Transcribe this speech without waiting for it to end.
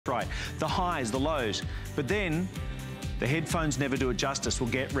Right, the highs, the lows, but then the headphones never do it justice.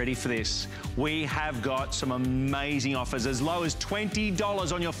 Well, get ready for this. We have got some amazing offers, as low as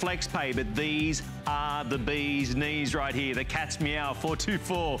 $20 on your flex pay, but these are the bee's knees right here. The cat's meow,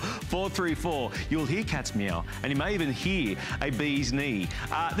 424-434. You'll hear cat's meow, and you may even hear a bee's knee.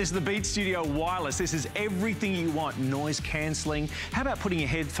 This is the Beat Studio Wireless. This is everything you want. Noise cancelling. How about putting your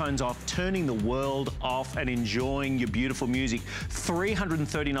headphones off, turning the world off, and enjoying your beautiful music?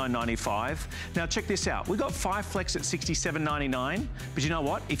 $339.95. Now check this out. We've got 5 flex at $67.99, but you know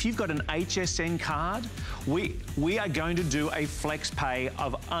what? If you've got an HSN card, we are going to do a flex pay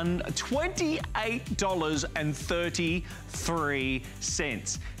of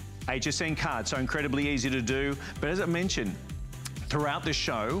 $28.33. HSN card, so incredibly easy to do. But as I mentioned, throughout the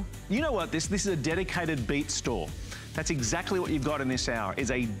show, you know what? This is a dedicated Beat store. That's exactly what you've got in this hour, is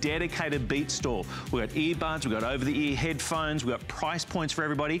a dedicated Beat store. We've got earbuds, we've got over-the-ear headphones, we've got price points for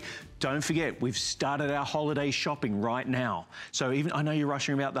everybody. Don't forget, we've started our holiday shopping right now. So even, I know you're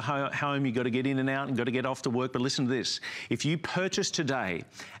rushing about the home, you've got to get in and out and got to get off to work, but listen to this. If you purchase today,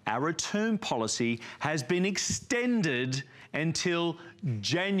 our return policy has been extended until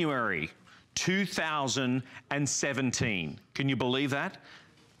January 2017. Can you believe that?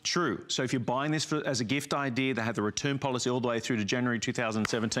 True. So if you're buying this as a gift idea, they have the return policy all the way through to January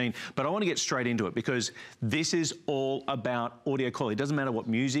 2017. But I want to get straight into it because this is all about audio quality. It doesn't matter what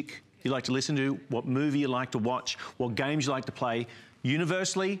music you like to listen to, what movie you like to watch, what games you like to play.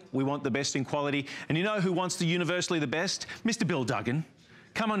 Universally, we want the best in quality. And you know who wants the universally the best? Mr. Bill Duggan.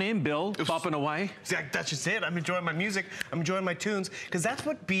 Come on in, Bill, bopping away. That's just it. I'm enjoying my music. I'm enjoying my tunes, because that's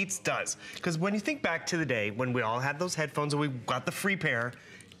what Beats does. Because when you think back to the day when we all had those headphones and we got the free pair,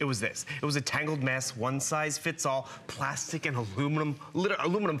 it was this. It was a tangled mess, one size fits all, plastic and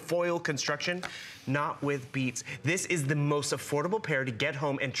aluminum foil construction. Not with Beats. This is the most affordable pair to get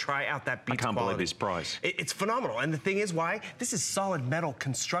home and try out that Beats quality. I can't believe this price. It's phenomenal. And the thing is why? This is solid metal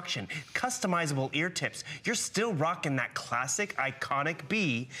construction, customizable ear tips. You're still rocking that classic, iconic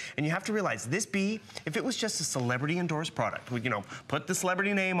B. And you have to realize this B, if it was just a celebrity endorsed product, we, put the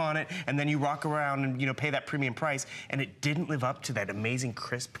celebrity name on it, and then you rock around and, pay that premium price, and it didn't live up to that amazing,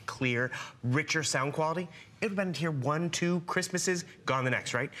 crisp, clear, richer sound quality, it would have been here 1, 2 Christmases, gone the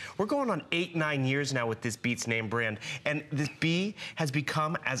next, right? We're going on 8, 9 years now with this Beats name brand, and this B has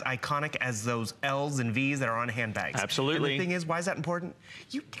become as iconic as those L's and V's that are on handbags. Absolutely. And the thing is, why is that important?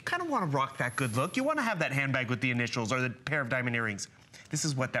 You kind of want to rock that good look. You want to have that handbag with the initials or the pair of diamond earrings. This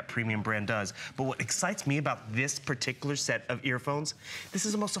is what that premium brand does. But what excites me about this particular set of earphones, this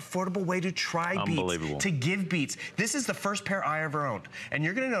is the most affordable way to try Beats, to give Beats. This is the first pair I ever owned. And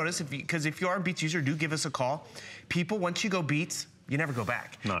you're gonna notice, because if you are a Beats user, do give us a call. People, once you go Beats, you never go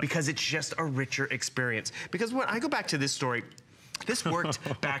back. No. Because it's just a richer experience. Because when I go back to this story, this worked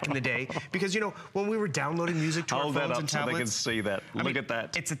back in the day because, when we were downloading music to our phones and tablets. So they can see that. Look at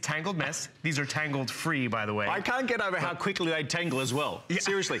that. It's a tangled mess. These are tangled free, by the way. I can't get over how quickly they tangle as well. Yeah.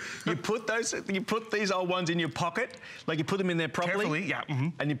 Seriously. You put these old ones in your pocket, like you put them in there properly. Carefully, yeah.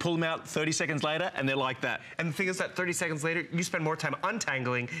 And you pull them out 30 seconds later, and they're like that. And the thing is that 30 seconds later, you spend more time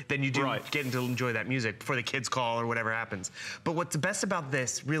untangling than you do getting to enjoy that music before the kids call or whatever happens. But what's the best about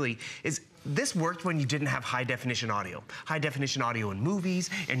this, really, is this worked when you didn't have high-definition audio. High-definition audio in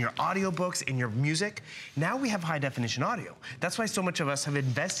movies, in your audiobooks, in your music. Now we have high-definition audio. That's why so much of us have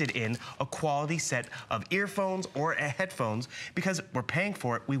invested in a quality set of earphones or headphones, because we're paying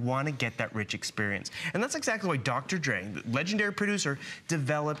for it. We want to get that rich experience. And that's exactly why Dr. Dre, the legendary producer,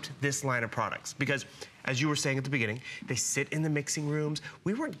 developed this line of products. Because as you were saying at the beginning, they sit in the mixing rooms.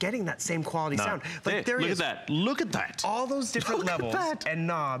 We weren't getting that same quality sound. Like look at that. Look at that. All those different levels and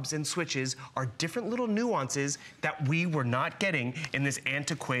knobs and switches are different little nuances that we were not getting in this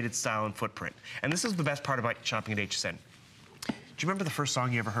antiquated style and footprint. And this is the best part about shopping at HSN. Do you remember the first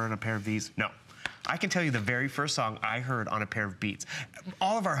song you ever heard on a pair of these? No. I can tell you the very first song I heard on a pair of Beats.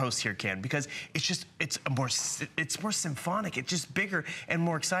 All of our hosts here can, because it's more symphonic. It's just bigger and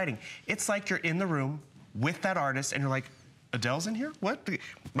more exciting. It's like you're in the room with that artist and you're like, Adele's in here? What?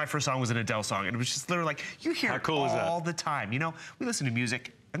 My first song was an Adele song, and it was just literally like, you hear it all the time. We listen to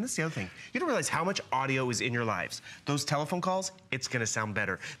music, and that's the other thing. You don't realize how much audio is in your lives. Those telephone calls, it's gonna sound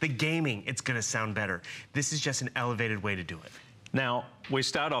better. The gaming, it's gonna sound better. This is just an elevated way to do it. Now, we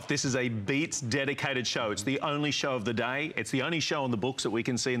start off, this is a Beats dedicated show. It's the only show of the day. It's the only show on the books that we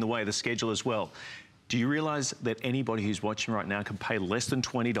can see in the way of the schedule as well. Do you realize that anybody who's watching right now can pay less than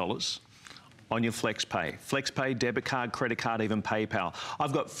 $20 on your FlexPay? FlexPay, debit card, credit card, even PayPal.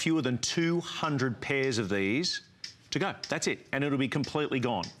 I've got fewer than 200 pairs of these to go. That's it. And it'll be completely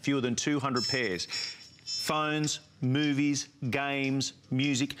gone. Fewer than 200 pairs. Phones, movies, games,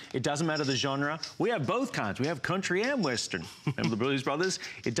 music. It doesn't matter the genre. We have both kinds. We have country and Western. Remember the Blues Brothers?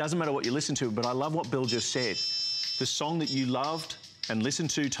 It doesn't matter what you listen to, but I love what Bill just said. The song that you loved and listened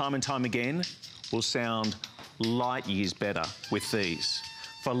to time and time again will sound light years better with these.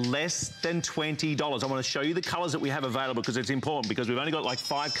 For less than $20. I want to show you the colours that we have available because it's important, because we've only got like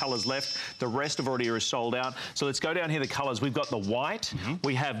 5 colours left. The rest of already are sold out. So let's go down here, the colours. We've got the white,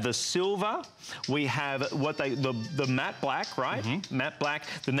 we have the silver, we have what the matte black, right? Matte black.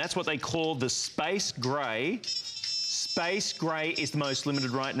 Then that's what they call the space grey. Space grey is the most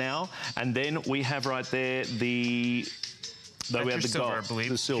limited right now. And then we have right there the... Though we have the silver, gold, I believe.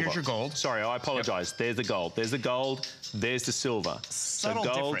 The silver. Here's your gold. Sorry, I apologise. Yep. There's the gold. There's the gold. There's the silver. Subtle so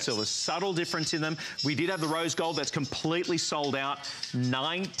gold, difference. silver, subtle difference in them. We did have the rose gold. That's completely sold out.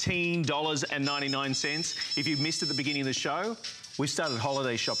 $19.99. If you missed at the beginning of the show, we've started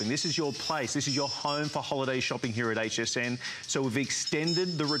holiday shopping. This is your place. This is your home for holiday shopping here at HSN. So we've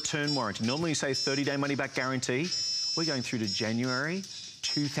extended the return warranty. Normally you say 30-day money-back guarantee. We're going through to January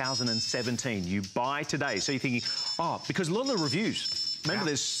 2017. You buy today. So you're thinking, oh, because a lot of the reviews, remember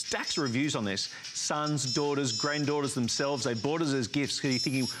there's stacks of reviews on this. Sons, daughters, granddaughters themselves, they bought it as gifts. So you're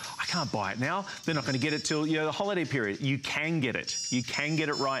thinking, I can't buy it now. They're not going to get it till the holiday period. You can get it. You can get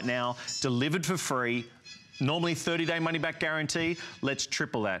it right now, delivered for free. Normally 30-day money-back guarantee. Let's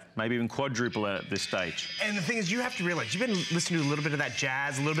triple that, maybe even quadruple that at this stage. And the thing is, you have to realize, you've been listening to a little bit of that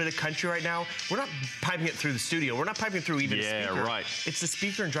jazz, a little bit of country right now. We're not piping it through the studio. We're not piping it through even a speaker. Yeah, right. It's the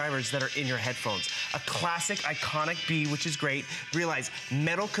speaker and drivers that are in your headphones. A classic, iconic B, which is great. Realize,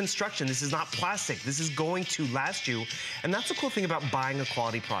 metal construction. This is not plastic. This is going to last you. And that's the cool thing about buying a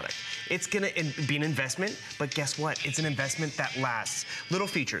quality product. It's gonna be an investment, but guess what? It's an investment that lasts. Little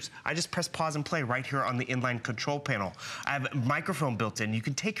features. I just press pause and play right here on the inline control panel. I have a microphone built in. You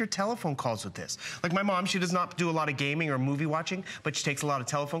can take your telephone calls with this. Like my mom, she does not do a lot of gaming or movie watching, but she takes a lot of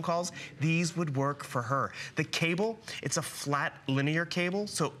telephone calls. These would work for her. The cable, it's a flat linear cable,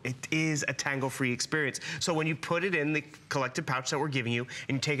 so it is a tangle-free experience. So when you put it in the collective pouch that we're giving you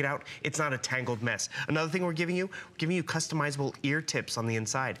and you take it out, it's not a tangled mess. Another thing we're giving you customizable ear tips on the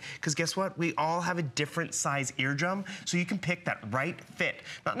inside. Because guess what? We all have a different size eardrum, so you can pick that right fit.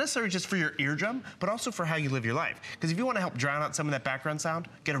 Not necessarily just for your eardrum, but also for how you live your life. Because if you want to help drown out some of that background sound,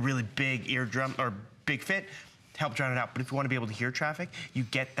 get a really big eardrum or big fit, help drown it out. But if you want to be able to hear traffic, you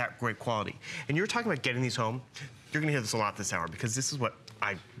get that great quality. And you're talking about getting these home. You're going to hear this a lot this hour, because this is what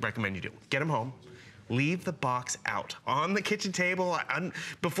I recommend you do. Get them home. Leave the box out on the kitchen table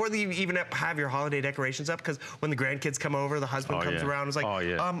before you even have your holiday decorations up, because when the grandkids come over, the husband comes around and is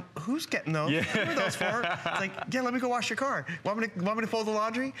like, who's getting those? Who are those for? It's like, yeah, let me go wash your car. Want me to fold the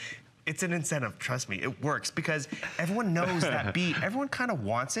laundry? It's an incentive, trust me, it works, because everyone knows that beat. Everyone kind of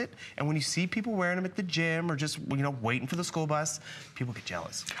wants it, and when you see people wearing them at the gym or just, waiting for the school bus, people get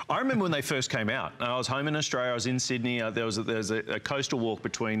jealous. I remember when they first came out. I was home in Australia, I was in Sydney, there was a coastal walk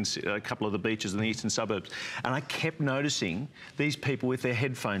between a couple of the beaches in the eastern suburbs, and I kept noticing these people with their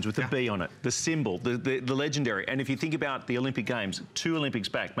headphones with the B on it, the symbol, the legendary. And if you think about the Olympic Games, 2 Olympics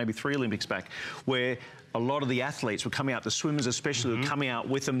back, maybe 3 Olympics back, where a lot of the athletes were coming out, the swimmers especially, were coming out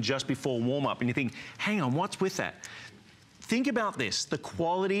with them just before warm-up, and you think, hang on, what's with that? Think about this, the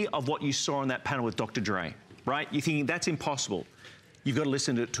quality of what you saw on that panel with Dr. Dre, right? You're thinking, that's impossible. You've got to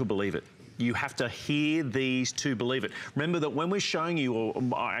listen to it to believe it. You have to hear these to believe it. Remember that when we're showing you, or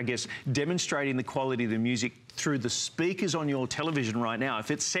I guess demonstrating the quality of the music through the speakers on your television right now,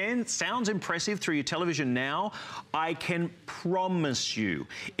 if it sounds impressive through your television now, I can promise you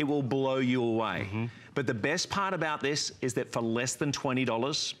it will blow you away. But the best part about this is that for less than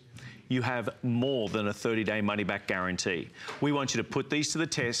 $20, you have more than a 30-day money-back guarantee. We want you to put these to the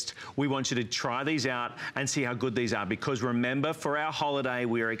test. We want you to try these out and see how good these are, because remember, for our holiday,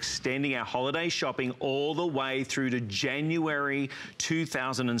 we are extending our holiday shopping all the way through to January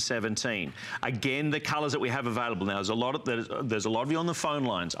 2017. Again, the colors that we have available now, there's a lot of you on the phone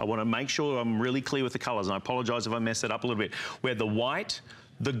lines. I want to make sure I'm really clear with the colors, and I apologize if I mess it up a little bit. We have the white,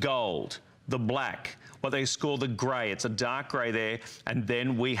 the gold, the black, what they call the grey. It's a dark grey there, and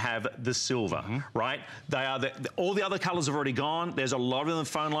then we have the silver, right? They are all the other colours have already gone. There's a lot of the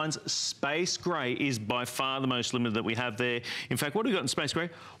phone lines. Space grey is by far the most limited that we have there. In fact, what do we got in space grey?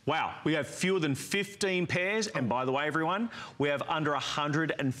 Wow, we have fewer than 15 pairs, and by the way, everyone, we have under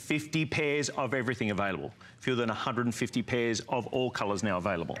 150 pairs of everything available. Fewer than 150 pairs of all colours now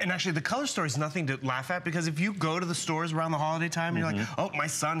available. And actually, the colour story is nothing to laugh at, because if you go to the stores around the holiday time, and you're like, oh, my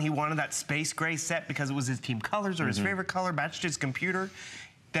son, he wanted that space grey set because it was his team colours or his favorite colour, matched his computer.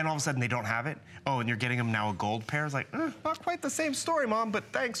 then all of a sudden they don't have it. Oh, and you're getting them now a gold pair. It's like, not quite the same story, Mom, but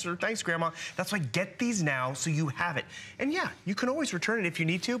thanks, or thanks, Grandma. That's why get these now so you have it. And yeah, you can always return it if you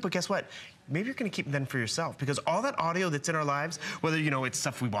need to, but guess what? Maybe you're gonna keep them for yourself, because all that audio that's in our lives, whether, you know, it's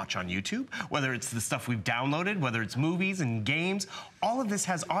stuff we watch on YouTube, whether it's the stuff we've downloaded, whether it's movies and games, all of this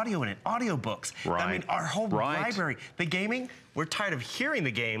has audio in it, audiobooks. Right. I mean, our whole library. The gaming, we're tired of hearing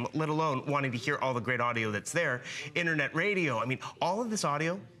the game, let alone wanting to hear all the great audio that's there. Internet radio, I mean, all of this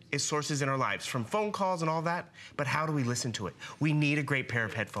audio is sources in our lives, from phone calls and all that, but how do we listen to it? We need a great pair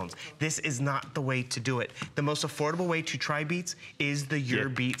of headphones. This is not the way to do it. The most affordable way to try Beats is the Your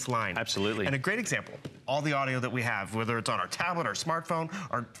Beats line. Absolutely. And a great example, all the audio that we have, whether it's on our tablet, our smartphone,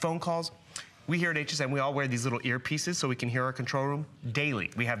 our phone calls, we here at HSN, we all wear these little earpieces so we can hear our control room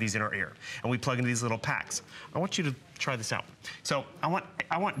daily. We have these in our ear, and we plug into these little packs. I want you to try this out. So I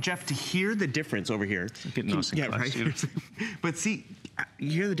want Jeff to hear the difference over here. Get nice and close. Right. But see,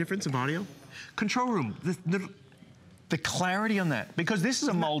 you hear the difference of audio? Control room. The clarity on that, because this is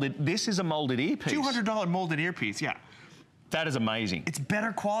a molded earpiece. $200 molded earpiece, yeah. That is amazing. It's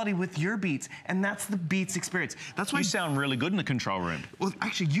better quality with your Beats, and that's the Beats experience. That's why you sound really good in the control room. Well,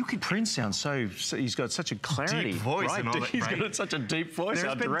 actually, you could. Prince sounds so he's got such a clarity. Deep voice, right? and all that, He's right? got such a deep voice.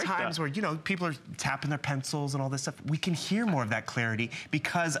 There's been times where, you know, people are tapping their pencils and all this stuff. We can hear more of that clarity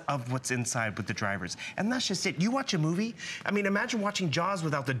because of what's inside with the drivers. And that's just it. You watch a movie, I mean, imagine watching Jaws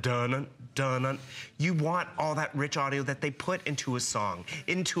without the dun dun. You want all that rich audio that they put into a song,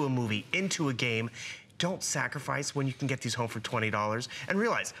 into a movie, into a game. Don't sacrifice when you can get these home for $20. And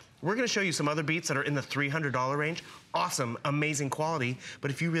realize, we're gonna show you some other Beats that are in the $300 range. Awesome, amazing quality,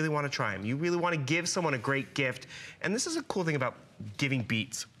 but if you really wanna try them, you really wanna give someone a great gift, and this is a cool thing about giving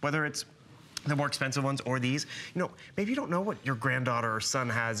Beats, whether it's the more expensive ones or these, you know, maybe you don't know what your granddaughter or son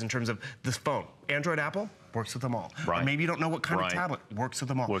has in terms of this phone. Android, Apple, works with them all. Right. Or maybe you don't know what kind of tablet, works with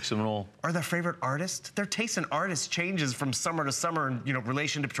them all. Works with them all. Or their favorite artist. Their taste in artists changes from summer to summer and, you know,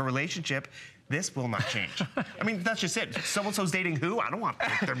 relationship to relationship. This will not change. I mean, that's just it. So-and-so's dating who? I don't want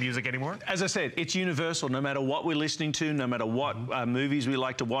their music anymore. As I said, it's universal. No matter what we're listening to, no matter what movies we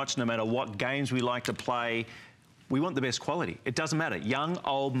like to watch, no matter what games we like to play, we want the best quality. It doesn't matter. Young,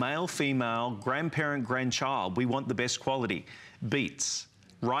 old, male, female, grandparent, grandchild, we want the best quality. Beats.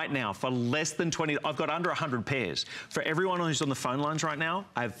 Right now, for less than 20, I've got under 100 pairs. For everyone who's on the phone lines right now,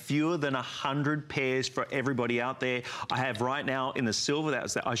 I have fewer than 100 pairs for everybody out there. I have right now in the silver,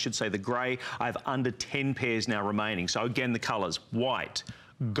 I should say the grey, I have under 10 pairs now remaining. So again, the colours, white,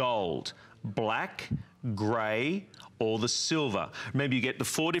 gold, black, grey, or the silver. Remember, you get the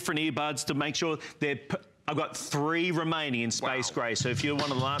 4 different earbuds to make sure they're, I've got 3 remaining in space grey. So if you're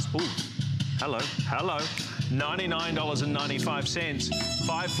one of the last, ooh, hello, $99.95.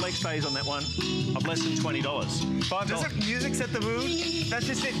 5 flex pays on that one of less than $20. $5. Doesn't music set the mood? That's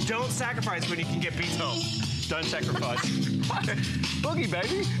just it. Don't sacrifice when you can get Beats home. Don't sacrifice. Boogie,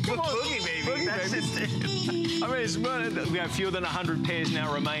 baby. Come on. Boogie, baby. Boogie, That's baby. just it. I mean, we have fewer than 100 pairs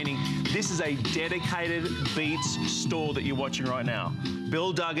now remaining. This is a dedicated Beats store that you're watching right now.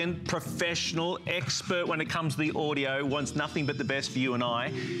 Bill Duggan, professional, expert when it comes to the audio, wants nothing but the best for you and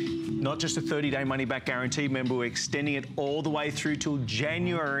I. Not just a 30-day money-back guarantee. Remember, we're extending it all the way through till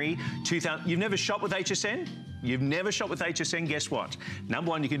January 2000. You've never shopped with HSN? You've never shopped with HSN? Guess what? Number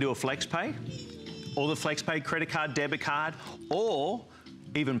one, you can do a flex pay, or the flex pay credit card, debit card, or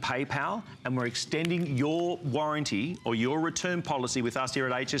even PayPal, and we're extending your warranty or your return policy with us here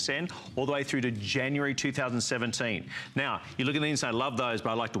at HSN all the way through to January 2017. Now, you look at these and say, love those, but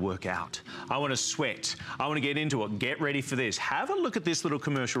I like to work out. I want to sweat. I want to get into it. Get ready for this. Have a look at this little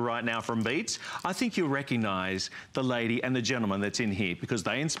commercial right now from Beats. I think you'll recognize the lady and the gentleman that's in here because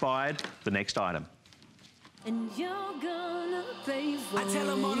they inspired the next item. And you're gonna pay for I tell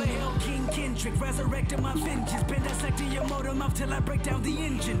them all the hell, King Kendrick, resurrecting my vengeance, been dissecting your motor mouth till I break down the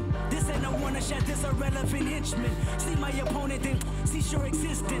engine. This ain't no one shot, this a relevant henchman. See my opponent, then cease your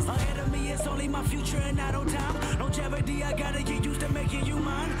existence. Ahead of me, it's only my future and not on time. Longevity, I gotta get used to making you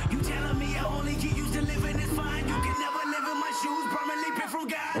mine. You telling me I only get used to living is fine. You can never live in my shoes, permanently picked from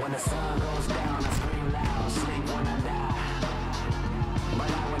God. When the sun goes down, I scream loud, sleep when I die.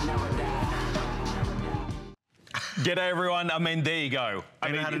 But I would never die. G'day everyone, I mean, there you go.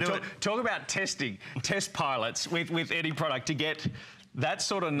 I mean, how to do it. Talk about testing, test pilots with any product to get that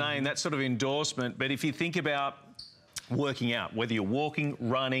sort of name, that sort of endorsement. But if you think about working out, whether you're walking,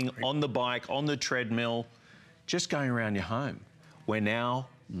 running, on the bike, on the treadmill, just going around your home, we're now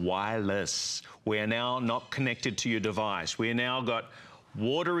wireless. We are now not connected to your device. We are now got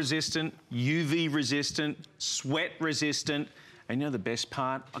water resistant, UV resistant, sweat resistant. And you know the best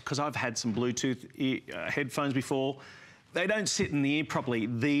part? Because I've had some Bluetooth headphones before, They don't sit in the ear properly.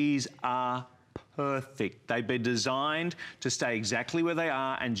 These are perfect. They've been designed to stay exactly where they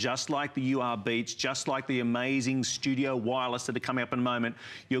are, and just like the UR Beats, just like the amazing Studio Wireless that are coming up in a moment,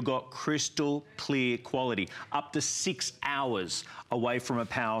 you've got crystal clear quality, up to 6 hours away from a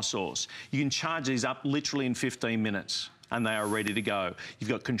power source. You can charge these up literally in 15 minutes. And they are ready to go. You've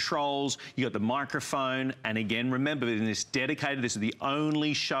got controls, you've got the microphone, and again, remember, in this dedicated, this is the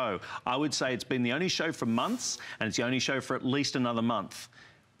only show. I would say it's been the only show for months, and it's the only show for at least another month.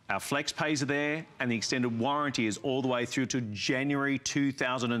 Our flex pays are there, and the extended warranty is all the way through to January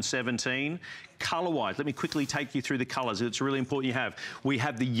 2017. Color-wise, let me quickly take you through the colors. It's really important you have. We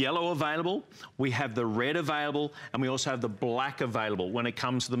have the yellow available, we have the red available, and we also have the black available when it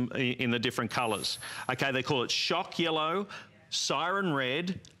comes to them in the different colors. Okay, they call it shock yellow, siren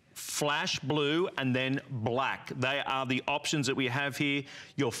red, flash blue, and then black. They are the options that we have here.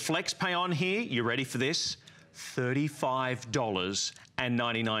 Your flex pay on here, you ready for this?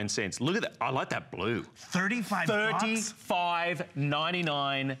 $35.99. Look at that. I like that blue. 35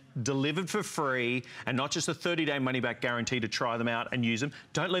 $35.99 delivered for free, and not just a 30-day money-back guarantee to try them out and use them.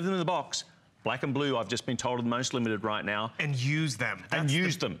 Don't leave them in the box. Black and blue, I've just been told, are the most limited right now. And use them.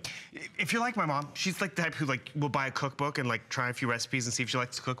 Use them. If you're like my mom, she's like the type who will buy a cookbook and try a few recipes and see if she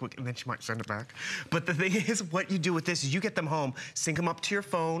likes the cookbook, and then she might send it back. But the thing is, what you do with this is you get them home, sync them up to your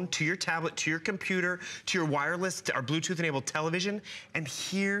phone, to your tablet, to your computer, to your wireless, or Bluetooth-enabled television, and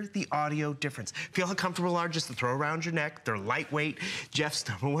hear the audio difference. Feel how comfortable they are just to throw around your neck. They're lightweight. Jeff's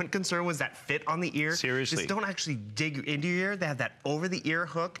number one concern was that fit on the ear. Seriously. Just don't actually dig into your ear. They have that over-the-ear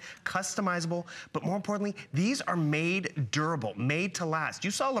hook, customizable. But more importantly, these are made durable, made to last.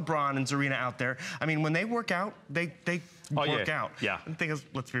 You saw LeBron and Serena out there. I mean, when they work out, they work out. Yeah. And the thing is,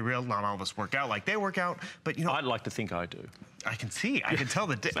 let's be real, not all of us work out like they work out, but you know. I'd like to think I do. I can see, I can tell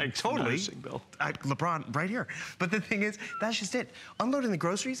the Thanks totally. for noticing, Bill. LeBron right here. But the thing is, that's just it. Unloading the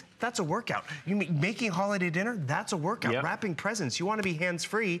groceries, that's a workout. Making holiday dinner, that's a workout. Yep. Wrapping presents, you want to be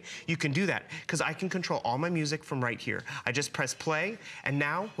hands-free, you can do that. Because I can control all my music from right here. I just press play, and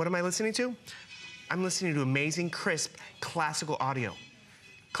now, what am I listening to? I'm listening to amazing, crisp, classical audio.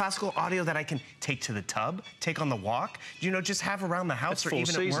 Classical audio that I can take to the tub, take on the walk, just have around the house or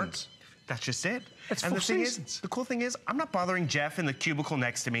even at work. That's just it. And the thing is, the cool thing is, I'm not bothering Jeff in the cubicle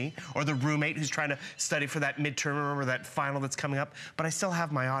next to me or the roommate who's trying to study for that midterm or that final that's coming up, but I still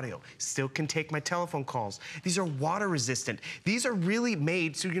have my audio. Still can take my telephone calls. These are water resistant. These are really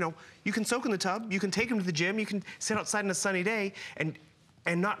made so, you can soak in the tub, you can take them to the gym, you can sit outside on a sunny day and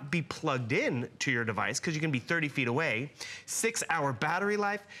not be plugged in to your device because you can be 30 feet away. 6-hour battery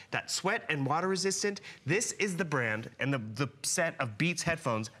life, that sweat and water resistant. This is the brand and the set of Beats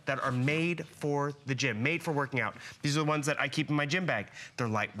headphones that are made for the gym, made for working out. These are the ones that I keep in my gym bag. They're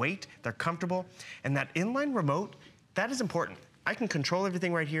lightweight, they're comfortable, and that inline remote, that is important. I can control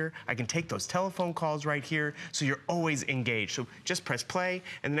everything right here. I can take those telephone calls right here, so you're always engaged. So just press play,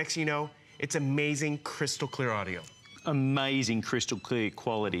 and the next thing you know, it's amazing, crystal clear audio. Amazing crystal clear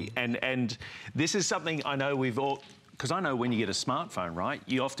quality, and this is something I know we've all, because I know when you get a smartphone, right,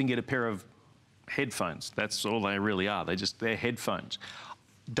 you often get a pair of headphones. That's all they really are. They're headphones.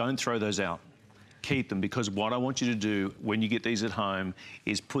 Don't throw those out. Keep them, because what I want you to do when you get these at home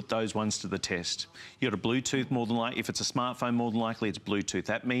is put those ones to the test. You got a Bluetooth, more than likely. If it's a smartphone, more than likely it's Bluetooth.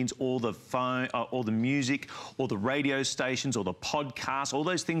 That means all the phone, all the music, all the radio stations, all the podcasts, all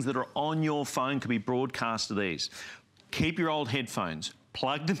those things that are on your phone can be broadcast to these. Keep your old headphones,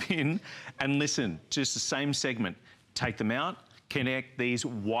 plug them in and listen, just the same segment. Take them out, connect these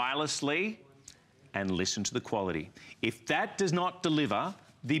wirelessly and listen to the quality. If that does not deliver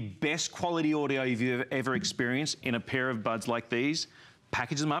the best quality audio you've ever experienced in a pair of buds like these,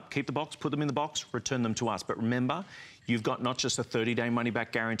 package them up, keep the box, put them in the box, return them to us. But remember, you've got not just a 30-day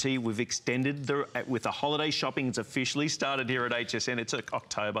money-back guarantee, we've extended with the holiday shopping. It's officially started here at HSN. It's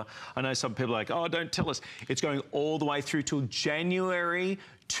October. I know some people are like, oh, don't tell us. It's going all the way through till January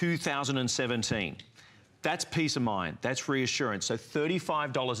 2017. That's peace of mind. That's reassurance. So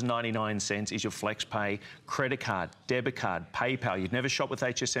 $35.99 is your flex pay, credit card, debit card, PayPal. You've never shopped with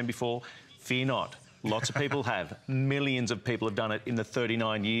HSN before? Fear not. Lots of people have. Millions of people have done it in the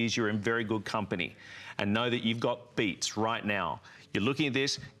 39 years. You're in very good company. And know that you've got Beats right now. You're looking at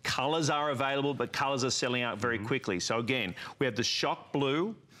this. Colours are available, but colours are selling out very quickly. So again, we have the shock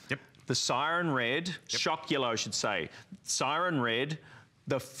blue, the siren red, shock yellow, I should say, siren red,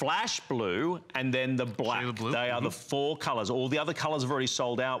 the flash blue, and then the black. They are the 4 colours. All the other colours have already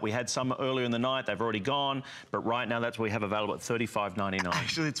sold out. We had some earlier in the night. They've already gone. But right now, that's what we have available at $35.99.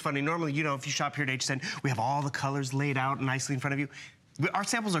 Actually, it's funny. Normally, if you shop here at HSN, we have all the colours laid out nicely in front of you. Our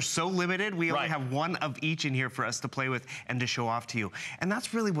samples are so limited, we only have one of each in here for us to play with and to show off to you. And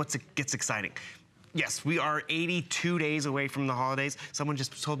that's really what gets exciting. Yes, we are 82 days away from the holidays. Someone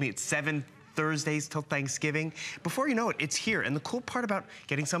just told me it's 7 Thursdays till Thanksgiving. Before you know it, it's here. And the cool part about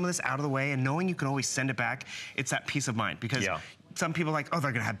getting some of this out of the way and knowing you can always send it back, it's that peace of mind. Because some people are like, oh,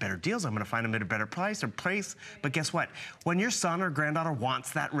 they're gonna have better deals. I'm gonna find them at a better price or place. But guess what? When your son or granddaughter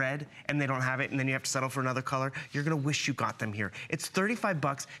wants that red and they don't have it and then you have to settle for another color, you're gonna wish you got them here. It's 35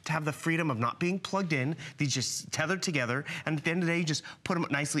 bucks to have the freedom of not being plugged in. These just tethered together. And at the end of the day, you just put them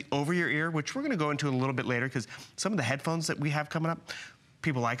nicely over your ear, which we're gonna go into a little bit later because some of the headphones that we have coming up,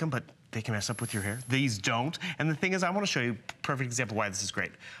 people like them, but they can mess up with your hair. These don't. And the thing is, I wanna show you a perfect example why this is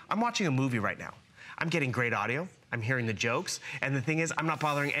great. I'm watching a movie right now. I'm getting great audio. I'm hearing the jokes. And the thing is, I'm not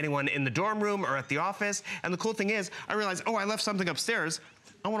bothering anyone in the dorm room or at the office. And the cool thing is, I realize, oh, I left something upstairs.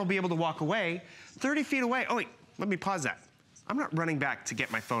 I wanna be able to walk away 30 feet away. Oh wait, let me pause that. I'm not running back to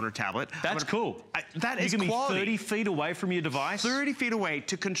get my phone or tablet. That's cool. That is quality. You quality. can be 30 feet away from your device. 30 feet away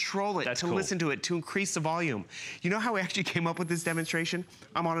to control it, to listen to it, to increase the volume. You know how we actually came up with this demonstration?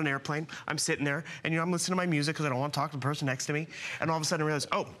 I'm on an airplane, I'm sitting there, and I'm listening to my music because I don't want to talk to the person next to me. And all of a sudden I realize,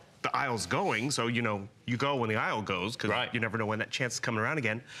 oh, the aisle's going, so you go when the aisle goes, because you never know when that chance is coming around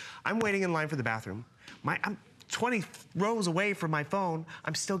again. I'm waiting in line for the bathroom. I'm 20 rows away from my phone,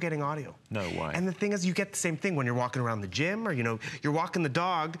 I'm still getting audio. No way. And the thing is, you get the same thing when you're walking around the gym or, you're walking the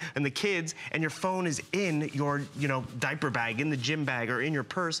dog and the kids and your phone is in your, diaper bag, in the gym bag or in your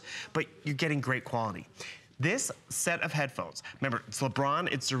purse, but you're getting great quality. This set of headphones, remember, it's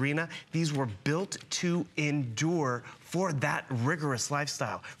LeBron, it's Serena, these were built to endure for that rigorous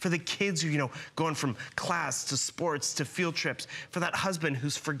lifestyle. For the kids who, going from class to sports to field trips. For that husband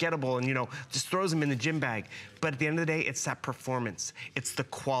who's forgettable and, just throws them in the gym bag. But at the end of the day, it's that performance. It's the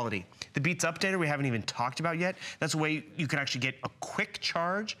quality. The Beats Updater we haven't even talked about yet. That's a way you can actually get a quick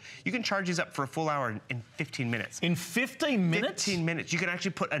charge. You can charge these up for a full hour in 15 minutes. In 15 minutes? 15 minutes. You can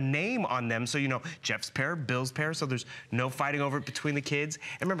actually put a name on them so Jeff's pair, Bill's pair, so there's no fighting over it between the kids.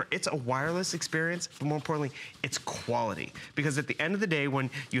 And remember, it's a wireless experience, but more importantly, it's quality. Because at the end of the day, when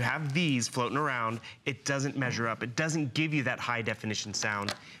you have these floating around, it doesn't measure up. It doesn't give you that high definition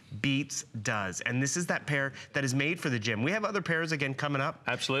sound. Beats does. And this is that pair that is made for the gym. We have other pairs, again, coming up.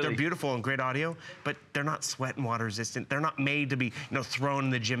 Absolutely. They're beautiful and great audio, but they're not sweat and water resistant. They're not made to be, thrown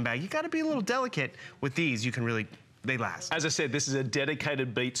in the gym bag. You gotta be a little delicate with these. You can really, they last. As I said, this is a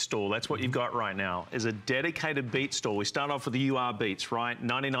dedicated Beats store. That's what you've got right now, is a dedicated Beats store. We start off with the UR Beats, right?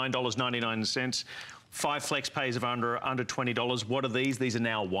 $99.99. 5 flex pays of under $20. What are these? These are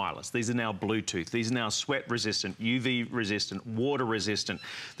now wireless. These are now Bluetooth. These are now sweat resistant, UV resistant, water resistant.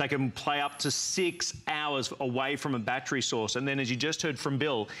 They can play up to 6 hours away from a battery source. And then, as you just heard from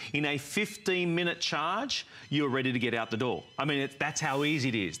Bill, in a 15-minute charge, you're ready to get out the door. I mean, that's how easy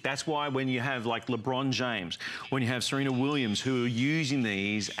it is. That's why when you have like LeBron James, when you have Serena Williams who are using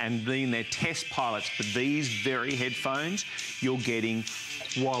these and being their test pilots for these very headphones, you're getting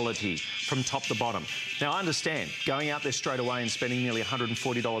quality from top to bottom. Now, I understand, going out there straight away and spending nearly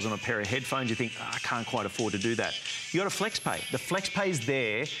 $140 on a pair of headphones, you think, I can't quite afford to do that. You got a FlexPay. The FlexPay is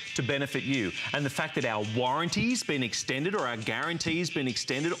there to benefit you. And the fact that our warranty's been extended, or our guarantee's been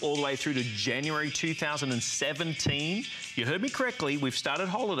extended all the way through to January 2017. You heard me correctly, we've started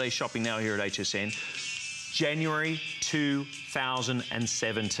holiday shopping now here at HSN. January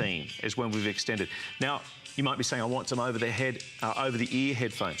 2017 is when we've extended. Now, you might be saying, I want some over-the-ear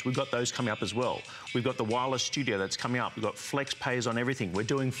headphones. We've got those coming up as well. We've got the wireless studio that's coming up. We've got flex pays on everything. We're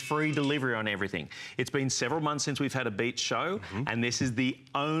doing free delivery on everything. It's been several months since we've had a Beats show, and this is the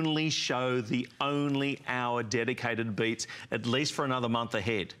only show, the only hour dedicated to Beats, at least for another month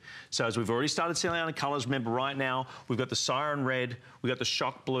ahead. So as we've already started selling out in colours, remember right now, we've got the Siren Red, we've got the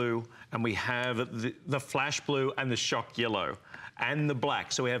Shock Blue, and we have the Flash Blue and the Shock Yellow. And the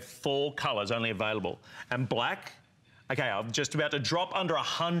black. So we have 4 colours only available. And black, okay, I'm just about to drop under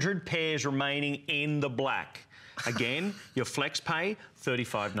 100 pairs remaining in the black. Again, your flex pay,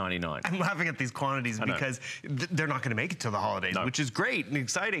 $35.99. I'm laughing at these quantities because they're not gonna make it till the holidays, which is great and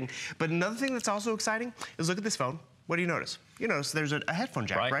exciting. But another thing that's also exciting is look at this phone. What do you notice? You notice there's a headphone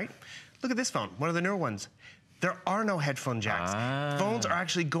jack, right? Look at this phone, one of the newer ones. There are no headphone jacks. Phones are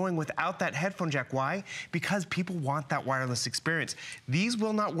actually going without that headphone jack. Why? Because people want that wireless experience. These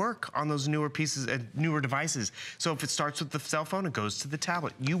will not work on those newer pieces, newer devices. So if it starts with the cell phone, it goes to the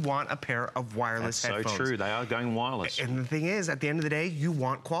tablet. You want a pair of wireless headphones. That's so true. They are going wireless. And the thing is, at the end of the day, you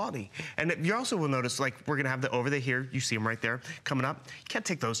want quality. And you also will notice, like, we're gonna have the over-the-here, you see them right there, coming up. You can't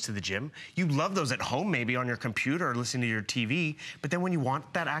take those to the gym. You love those at home, maybe on your computer or listening to your TV. But then when you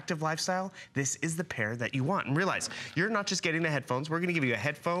want that active lifestyle, this is the pair that you want. And realize, you're not just getting the headphones. We're gonna give you a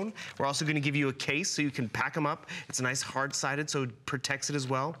headphone. We're also gonna give you a case so you can pack them up. It's a nice hard-sided, so it protects it as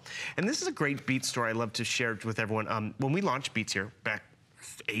well. And this is a great Beats story I love to share with everyone. When we launched Beats here back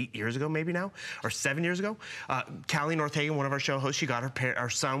 8 years ago, maybe now, or 7 years ago. Callie Northagen, one of our show hosts, she got our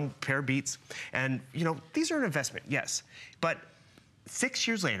son pair of Beats. And, you know, these are an investment, yes. But 6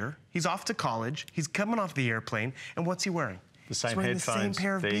 years later, he's off to college, he's coming off the airplane, and what's he wearing? The same he's headphones. The same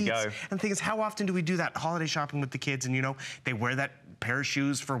pair of there Beats. You go. And the thing is, how often do we do that holiday shopping with the kids? And, you know, they wear that pair of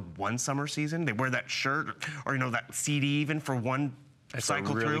shoes for one summer season. They wear that shirt or, you know, that CD even for one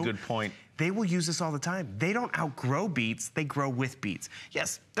cycle through. That's a really good point. They will use this all the time. They don't outgrow Beats, they grow with Beats.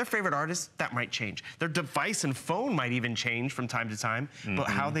 Yes, their favorite artists, that might change. Their device and phone might even change from time to time, but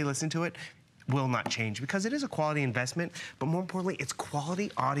how they listen to it will not change because it is a quality investment, but more importantly, it's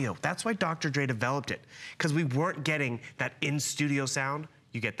quality audio. That's why Dr. Dre developed it, because we weren't getting that in-studio sound.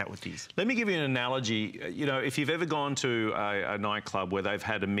 You get that with these. Let me give you an analogy. You know, if you've ever gone to a nightclub where they've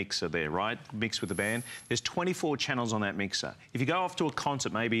had a mixer there, right? Mixed with the band, there's 24 channels on that mixer. If you go off to a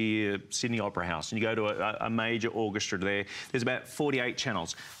concert, maybe Sydney Opera House, and you go to a major orchestra there's about 48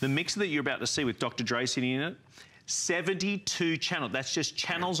 channels. The mixer that you're about to see with Dr. Dre sitting in it, 72 channels. That's just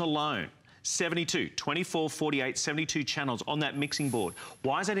channels alone. 72, 24, 48, 72 channels on that mixing board.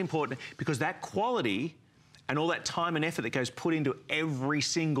 Why is that important? Because that quality and all that time and effort that goes put into every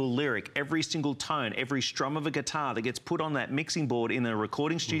single lyric, every single tone, every strum of a guitar that gets put on that mixing board in a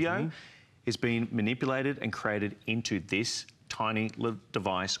recording studio is being manipulated and created into this tiny little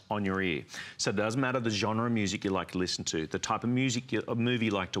device on your ear. So it doesn't matter the genre of music you like to listen to, the type of music, a movie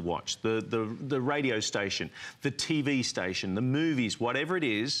you like to watch, the radio station, the TV station, the movies, whatever it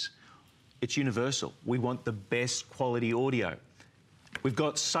is, it's universal. We want the best quality audio. We've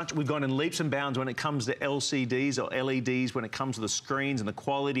gone in leaps and bounds when it comes to LCDs or LEDs, when it comes to the screens and the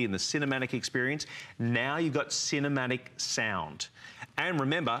quality and the cinematic experience. Now you've got cinematic sound. And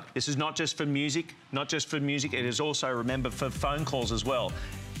remember, this is not just for music, it is also, remember, for phone calls as well.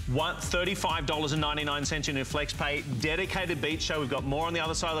 $35.99 in your FlexPay. Dedicated Beat Show. We've got more on the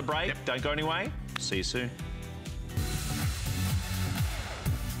other side of the break. Yep. Don't go anywhere. See you soon.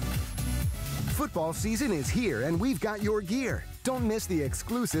 Football season is here, and we've got your gear. Don't miss the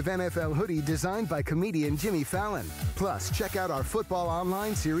exclusive NFL hoodie designed by comedian Jimmy Fallon. Plus, check out our football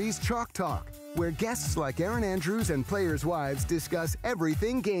online series, Chalk Talk, where guests like Aaron Andrews and players' wives discuss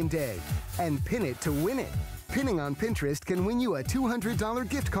everything game day. And pin it to win it. Pinning on Pinterest can win you a $200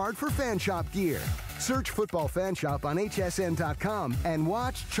 gift card for Fan Shop gear. Search Football Fan Shop on hsn.com and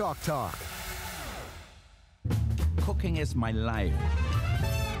watch Chalk Talk. Cooking is my life.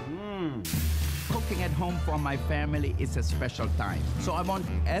 Cooking at home for my family is a special time. So I want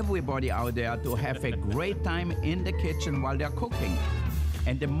everybody out there to have a great time in the kitchen while they're cooking.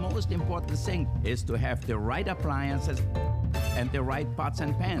 And the most important thing is to have the right appliances and the right pots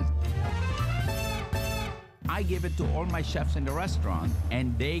and pans. I give it to all my chefs in the restaurant,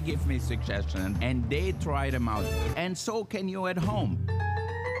 and they give me suggestions, and they try them out. And so can you at home.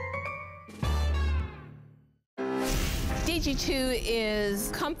 DG2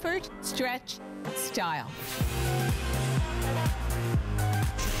 is comfort, stretch, style.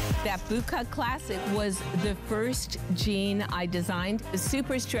 That bootcut classic was the first jean I designed. The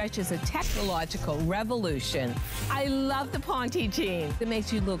Super Stretch is a technological revolution. I love the Ponte jean. It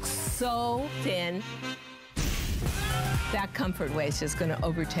makes you look so thin. That comfort waist is going to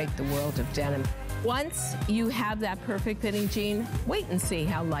overtake the world of denim. Once you have that perfect fitting jean, wait and see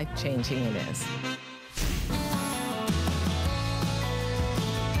how life-changing it is.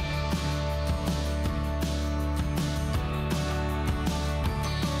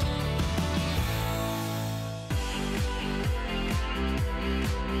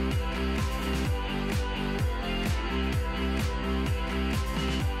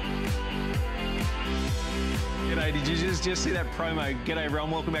 Did you just see that promo? G'day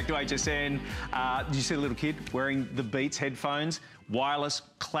everyone, welcome back to HSN. Did you see the little kid wearing the Beats headphones? Wireless,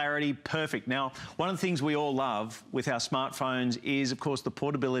 clarity, perfect. Now, one of the things we all love with our smartphones is, of course, the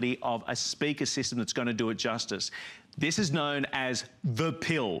portability of a speaker system that's going to do it justice. This is known as the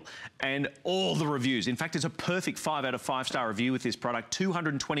pill, and all the reviews. In fact, it's a perfect 5 out of 5-star review with this product,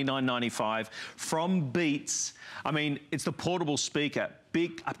 $229.95 from Beats. I mean, it's the portable speaker.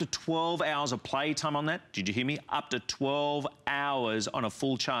 Big, up to 12 hours of playtime on that. Did you hear me? Up to 12 hours on a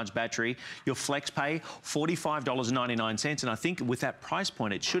full charge battery. Your FlexPay, $45.99. And I think with that price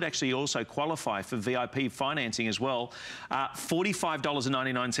point, it should actually also qualify for VIP financing as well.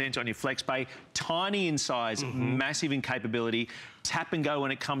 $45.99 on your FlexPay. Tiny in size, massive in capability. Tap and go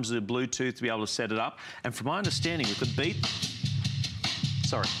when it comes to Bluetooth to be able to set it up. And from my understanding, with the Beat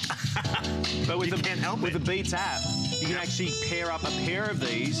sorry. But with can't help with it. the Beats app, you can actually pair up a pair of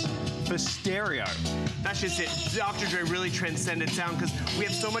these for stereo. That's just it. Dr. Dre really transcended sound because we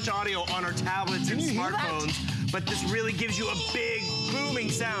have so much audio on our tablets and smartphones, but this really gives you a big booming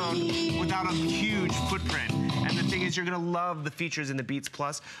sound without a huge footprint. And the thing is, you're gonna love the features in the Beats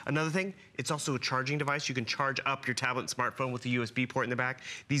Plus. Another thing, it's also a charging device. You can charge up your tablet and smartphone with a USB port in the back.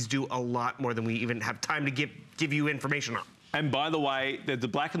 These do a lot more than we even have time to give you information on. And by the way, the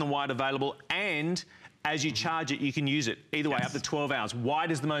black and the white available, and as you charge it, you can use it either way, up to 12 hours.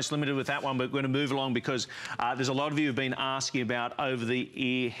 White is the most limited with that one, but we're going to move along because there's a lot of you who've been asking about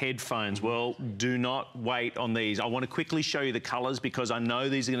over-the-ear headphones. Well, do not wait on these. I want to quickly show you the colours because I know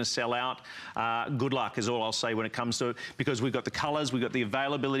these are going to sell out. Good luck is all I'll say when it comes to it, because we've got the colours, we've got the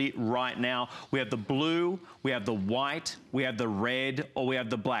availability right now. We have the blue, we have the white, we have the red, or we have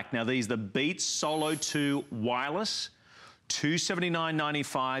the black. Now, these are the Beats Solo 2 wireless.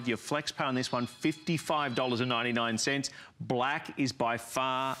 $279.95. Your flex pay on this one, $55.99. Black is by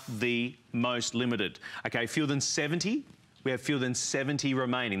far the most limited. Okay, fewer than 70. We have fewer than 70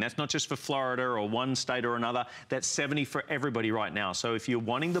 remaining. That's not just for Florida or one state or another. That's 70 for everybody right now. So if you're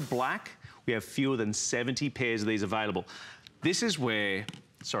wanting the black, we have fewer than 70 pairs of these available. This is where,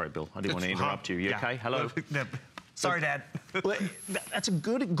 sorry, Bill, I didn't want to interrupt you. You okay? Hello? Sorry, Dad. That's a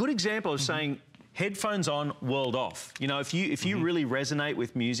good example of saying, headphones on, world off. You know, if you really resonate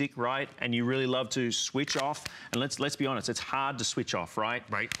with music, right, and you really love to switch off, and let's be honest, it's hard to switch off, right?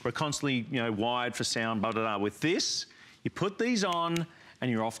 Right. We're constantly, you know, wired for sound, blah, blah, blah. With this, you put these on, and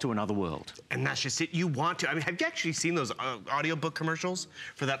you're off to another world. And that's just it. You want to. I mean, have you actually seen those audiobook commercials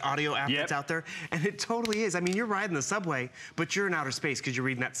for that audio app that's out there? And it totally is. I mean, you're riding the subway, but you're in outer space because you're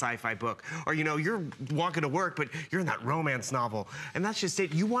reading that sci-fi book. Or, you know, you're walking to work, but you're in that romance novel. And that's just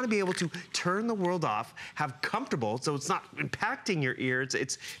it. You want to be able to turn the world off, have comfortable, so it's not impacting your ear.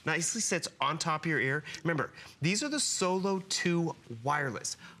 It's nicely sits on top of your ear. Remember, these are the Solo 2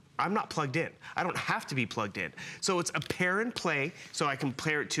 wireless. I'm not plugged in. I don't have to be plugged in. So it's a pair and play, so I can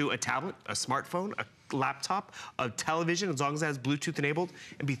pair it to a tablet, a smartphone, a laptop, a television, as long as it has Bluetooth enabled,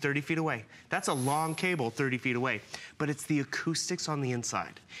 and be 30 feet away. That's a long cable 30 feet away. But it's the acoustics on the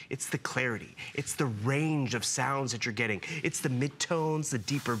inside. It's the clarity. It's the range of sounds that you're getting. It's the mid-tones, the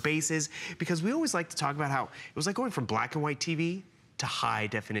deeper basses, because we always like to talk about how it was like going from black and white TV to high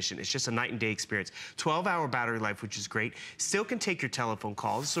definition. It's just a night and day experience. 12-hour battery life, which is great. Still can take your telephone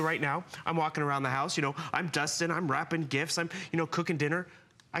calls. So right now, I'm walking around the house, you know, I'm dusting, I'm wrapping gifts, I'm, you know, cooking dinner.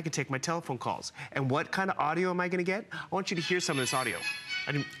 I can take my telephone calls. And what kind of audio am I gonna get? I want you to hear some of this audio.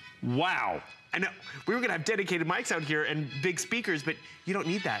 Wow. I know, we were gonna have dedicated mics out here and big speakers, but you don't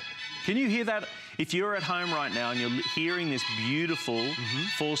need that. Can you hear that? If you're at home right now and you're hearing this beautiful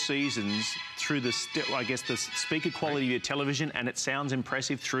Four Seasons through the, I guess, the speaker quality of your television, and it sounds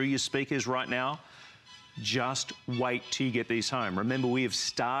impressive through your speakers right now, just wait till you get these home. Remember, we have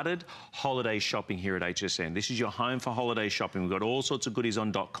started holiday shopping here at HSN. This is your home for holiday shopping. We've got all sorts of goodies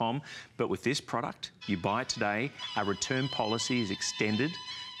on .com, but with this product, you buy it today, our return policy is extended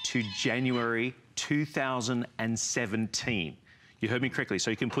to January 2017. You heard me correctly.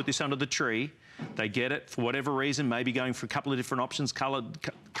 So you can put this under the tree. They get it for whatever reason, maybe going for a couple of different options, couple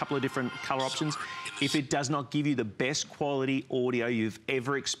of different color options. If it does not give you the best quality audio you've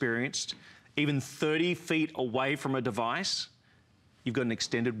ever experienced, even 30 feet away from a device, you've got an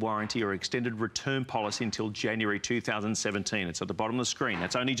extended warranty or extended return policy until January 2017. It's at the bottom of the screen.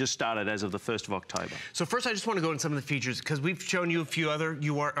 That's only just started as of the 1st of October. So first, I just want to go into some of the features because we've shown you a few other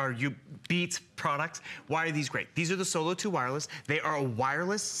Beats products. Why are these great? These are the Solo 2 wireless. They are a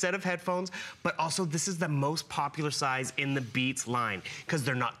wireless set of headphones, but also this is the most popular size in the Beats line because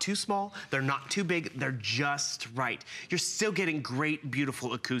they're not too small, they're not too big, they're just right. You're still getting great,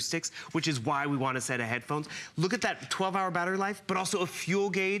 beautiful acoustics, which is why we want a set of headphones. Look at that 12-hour battery life, but also a fuel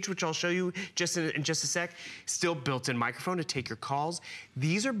gauge, which I'll show you just in just a sec. Still built-in microphone to take your calls.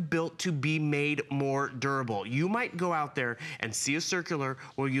 These are built to be made more durable. You might go out there and see a circular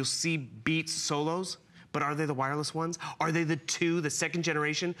where you'll see Beats Solos, but are they the wireless ones? Are they the second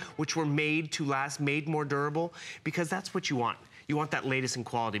generation, which were made to last, made more durable? Because that's what you want. You want that latest in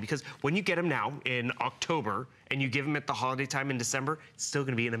quality, because when you get them now in October and you give them at the holiday time in December, it's still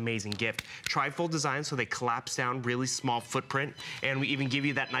gonna be an amazing gift. Trifold design, so they collapse down, really small footprint, and we even give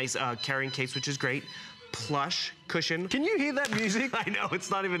you that nice carrying case, which is great. Plush cushion. Can you hear that music? I know, it's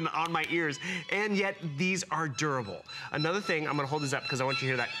not even on my ears, and yet these are durable. Another thing, I'm gonna hold this up because I want you to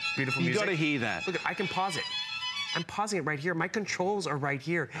hear that beautiful music. You gotta hear that. Look, I can pause it. I'm pausing it right here. My controls are right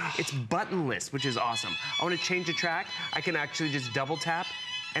here. It's buttonless, which is awesome. I want to change the track. I can actually just double tap,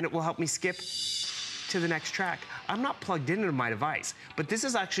 and it will help me skip to the next track, I'm not plugged into my device. But this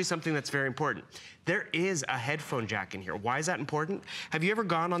is actually something that's very important. There is a headphone jack in here. Why is that important? Have you ever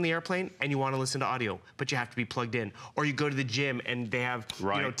gone on the airplane and you want to listen to audio, but you have to be plugged in? Or you go to the gym and they have you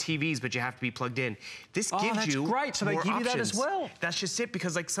know, TVs, but you have to be plugged in. This gives you great. So they give you that as well. That's just it,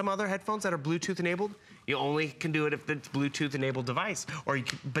 because like some other headphones that are Bluetooth enabled, you only can do it if it's Bluetooth enabled device. Or you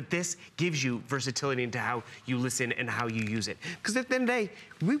can, but this gives you versatility into how you listen and how you use it. Because at the end of the day,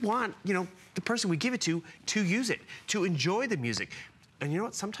 we want, you know, the person we give it to use it, to enjoy the music. And you know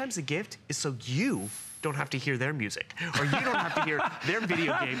what? Sometimes the gift is so you don't have to hear their music, or you don't have to hear their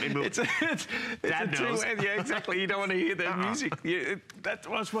video game and movie. Dad knows. Yeah, exactly. You don't want to hear their music. That's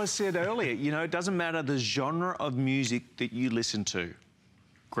what I said earlier. You know, it doesn't matter the genre of music that you listen to.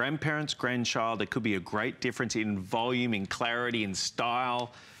 Grandparents, grandchild, there could be a great difference in volume, in clarity, in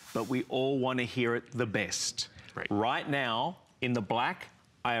style, but we all want to hear it the best. Right now, in the black,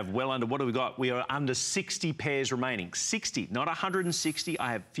 I have well under, what do we got? We are under 60 pairs remaining. 60, not 160.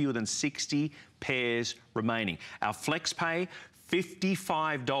 I have fewer than 60 pairs remaining. Our FlexPay,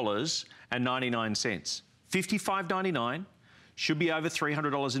 $55.99. $55.99, should be over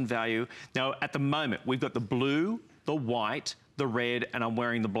 $300 in value. Now, at the moment, we've got the blue, the white, the red, and I'm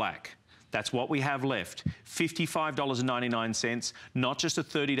wearing the black. That's what we have left. $55.99, not just a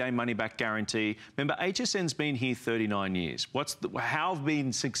 30-day money-back guarantee. Remember, HSN's been here 39 years. How have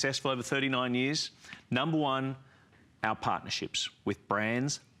been successful over 39 years? Number one, our partnerships with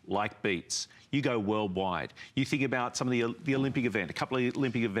brands like Beats. You go worldwide. You think about some of the Olympic event, a couple of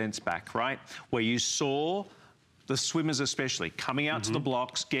Olympic events back, right? Where you saw the swimmers especially coming out to the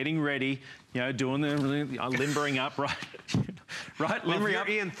blocks, getting ready, you know, doing the limbering up, right? Right, limbering up.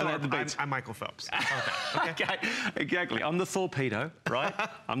 Ian Thorpe, I'm Michael Phelps. Okay, exactly. I'm the torpedo, right?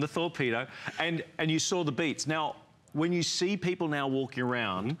 I'm the torpedo. And you saw the Beats. Now, when you see people now walking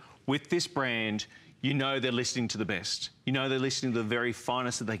around with this brand, you know they're listening to the best. You know they're listening to the very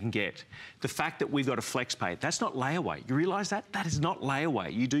finest that they can get. The fact that we've got a FlexPay, that's not layaway. You realise that? That is not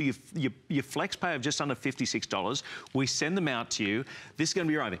layaway. You do your FlexPay of just under $56. We send them out to you. This is going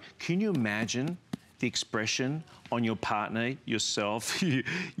to be right. Can you imagine the expression on your partner, yourself,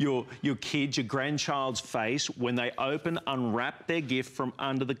 your kids, your grandchild's face when they unwrap their gift from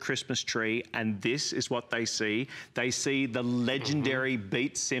under the Christmas tree, and this is what they see. They see the legendary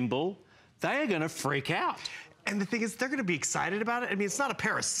Beat symbol. They are going to freak out. And the thing is, they're going to be excited about it. I mean, it's not a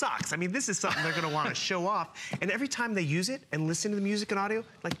pair of socks. I mean, this is something they're going to want to show off. And every time they use it and listen to the music and audio,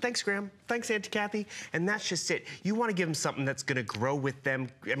 like, thanks, Graham. Thanks, Auntie Kathy. And that's just it. You want to give them something that's going to grow with them.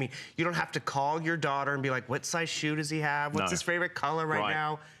 I mean, you don't have to call your daughter and be like, what size shoe does he have? What's his favorite color right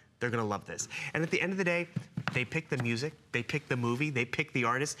now? They're going to love this. And at the end of the day, they pick the music, they pick the movie, they pick the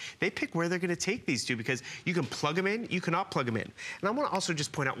artist, they pick where they're going to take these to, because you can plug them in, you cannot plug them in. And I want to also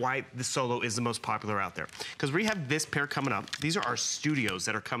just point out why the Solo is the most popular out there. Because we have this pair coming up. These are our Studios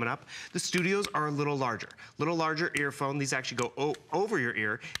that are coming up. The Studios are a little larger earphone. These actually go over your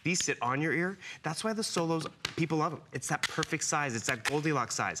ear. These sit on your ear. That's why the Solos, people love them. It's that perfect size. It's that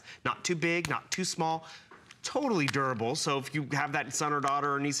Goldilocks size. Not too big, not too small. Totally durable, so if you have that son or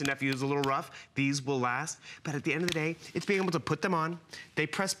daughter or niece and nephew who's a little rough, these will last. But at the end of the day, it's being able to put them on, they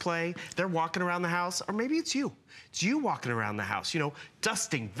press play, they're walking around the house, or maybe it's you. It's you walking around the house, you know,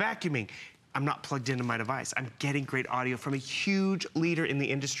 dusting, vacuuming. I'm not plugged into my device. I'm getting great audio from a huge leader in the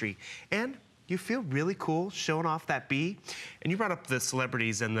industry. And you feel really cool showing off that B. And you brought up the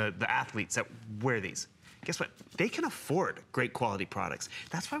celebrities and the athletes that wear these. Guess what? They can afford great quality products.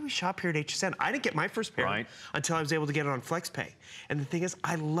 That's why we shop here at HSN. I didn't get my first pair until I was able to get it on FlexPay. And the thing is,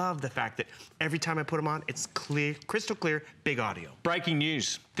 I love the fact that every time I put them on, it's clear, crystal clear, big audio. Breaking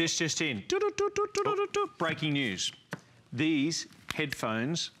news. This just in. Breaking news. These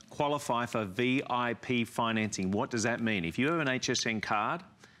headphones qualify for VIP financing. What does that mean? If you have an HSN card,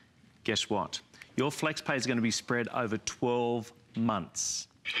 guess what? Your FlexPay is going to be spread over 12 months.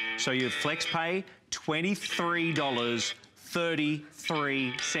 So your FlexPay,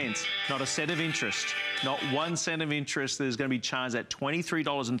 $23.33. Not a cent of interest. Not 1 cent of interest. There's going to be charged at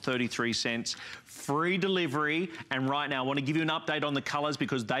 $23.33. Free delivery. And right now, I want to give you an update on the colors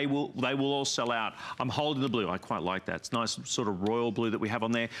because they will all sell out. I'm holding the blue. I quite like that. It's nice sort of royal blue that we have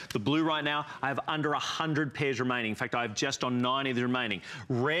on there. The blue right now, I have under 100 pairs remaining. In fact, I have just on 90 of the remaining.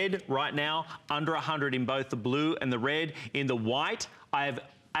 Red right now, under 100 in both the blue and the red. In the white, I have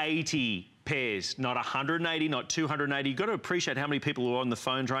 80 pairs, not 180, not 280. You've got to appreciate how many people are on the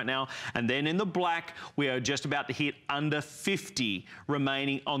phones right now. And then in the black, we are just about to hit under 50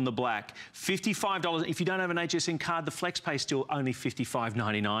 remaining on the black. $55. If you don't have an HSN card, the FlexPay is still only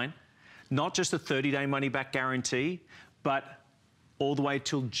 $55.99. Not just a 30-day money-back guarantee, but all the way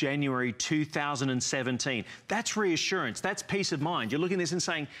till January 2017. That's reassurance. That's peace of mind. You're looking at this and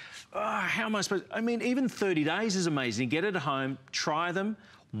saying, oh, how am I supposed to? I mean, even 30 days is amazing. Get it at home, try them.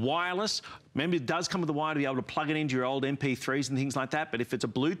 Wireless. Remember, it does come with a wire to be able to plug it into your old MP3s and things like that, but if it's a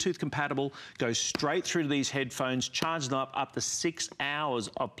Bluetooth compatible, go straight through to these headphones, charge them up to 6 hours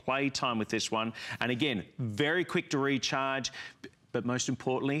of playtime with this one. And again, very quick to recharge, but most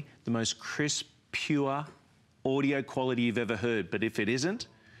importantly, the most crisp, pure audio quality you've ever heard. But if it isn't,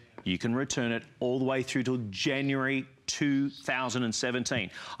 you can return it all the way through till January 2017.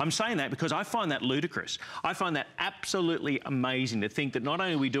 I'm saying that because I find that ludicrous. I find that absolutely amazing to think that not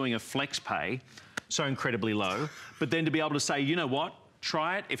only are we doing a flex pay so incredibly low, but then to be able to say, you know what,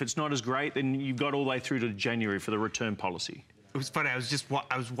 try it. If it's not as great, then you've got all the way through to January for the return policy. It was funny. I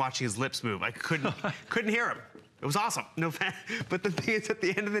was watching his lips move. I couldn't hear him. It was awesome. No, but the thing is, at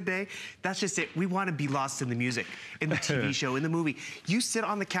the end of the day, that's just it. We want to be lost in the music, in the TV show, in the movie. You sit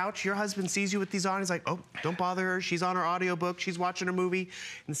on the couch, your husband sees you with these on, he's like, oh, don't bother her. She's on her audiobook, she's watching her movie.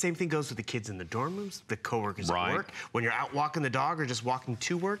 And the same thing goes with the kids in the dorm rooms, the coworkers at work, when you're out walking the dog or just walking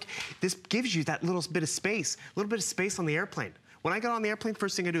to work. This gives you that little bit of space on the airplane. When I get on the airplane,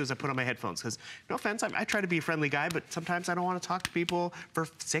 first thing I do is I put on my headphones, because, no offense, I try to be a friendly guy, but sometimes I don't want to talk to people for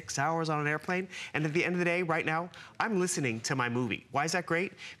 6 hours on an airplane. And at the end of the day, right now, I'm listening to my movie. Why is that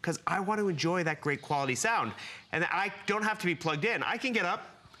great? Because I want to enjoy that great quality sound. And I don't have to be plugged in. I can get up,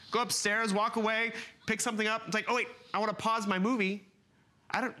 go upstairs, walk away, pick something up. It's like, oh, wait, I want to pause my movie.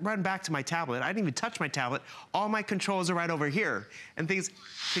 I don't run back to my tablet. I didn't even touch my tablet. All my controls are right over here. And things,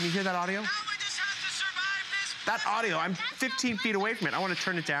 can you hear that audio? That audio, I'm 15 feet away from it. I want to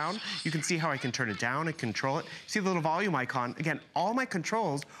turn it down. You can see how I can turn it down and control it. See the little volume icon? Again, all my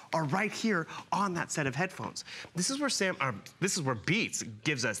controls are right here on that set of headphones. This is where Beats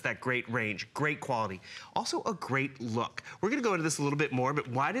gives us that great range, great quality, also a great look. We're going to go into this a little bit more, but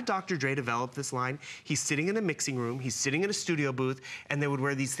why did Dr. Dre develop this line? He's sitting in a mixing room, he's sitting in a studio booth, and they would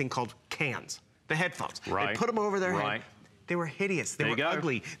wear these things called cans, the headphones. They put them over their head. They were hideous. They were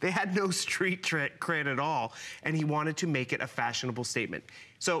ugly. They had no street cred at all. And he wanted to make it a fashionable statement.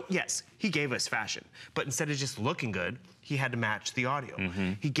 So yes, he gave us fashion, but instead of just looking good, he had to match the audio.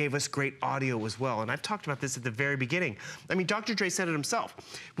 He gave us great audio as well. And I've talked about this at the very beginning. I mean, Dr. Dre said it himself.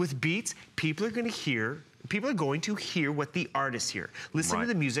 With Beats, people are going to hear what the artists hear. Listen to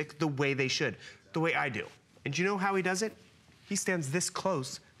the music the way they should, the way I do. And do you know how he does it? He stands this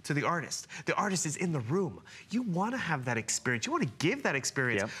close to the artist. The artist is in the room. You want to have that experience. You want to give that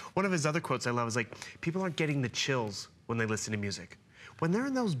experience. One of his other quotes I love is like, people aren't getting the chills when they listen to music. When they're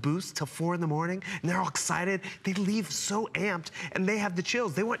in those booths till 4 in the morning and they're all excited, they leave so amped and they have the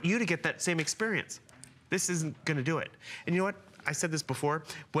chills. They want you to get that same experience. This isn't going to do it. And you know what? I said this before,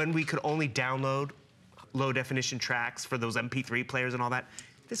 when we could only download low definition tracks for those MP3 players and all that,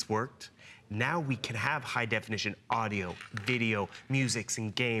 this worked. Now we can have high definition audio, video, musics,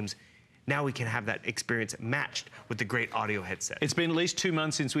 and games. Now we can have that experience matched with the great audio headset. It's been at least 2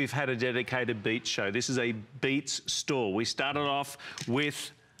 months since we've had a dedicated Beats show. This is a Beats store. We started off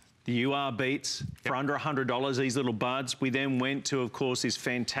with the UR Beats for under $100, these little buds. We then went to, of course, this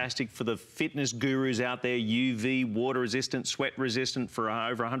fantastic for the fitness gurus out there, UV, water resistant, sweat resistant for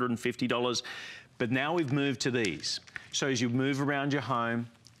over $150. But now we've moved to these. So as you move around your home,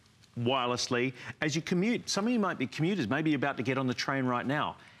 wirelessly, as you commute, some of you might be commuters, maybe you're about to get on the train right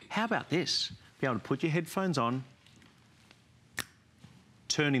now. How about this? Be able to put your headphones on,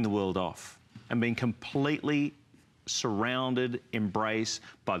 turning the world off, and being completely surrounded, embraced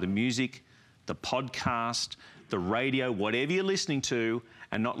by the music, the podcast, the radio, whatever you're listening to,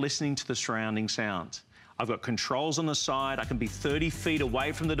 and not listening to the surrounding sounds. I've got controls on the side. I can be 30 feet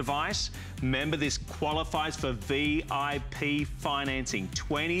away from the device. Remember, this qualifies for VIP financing,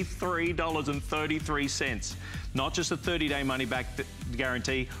 $23.33. Not just a 30-day money-back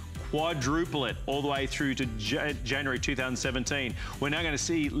guarantee, quadruple it all the way through to January 2017. We're now going to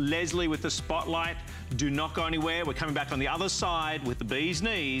see Leslie with the spotlight. Do not go anywhere. We're coming back on the other side with the bee's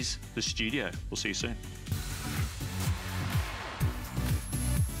knees, the studio. We'll see you soon.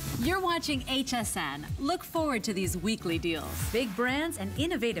 You're watching HSN. Look forward to these weekly deals. Big brands and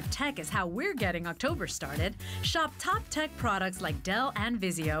innovative tech is how we're getting October started. Shop top tech products like Dell and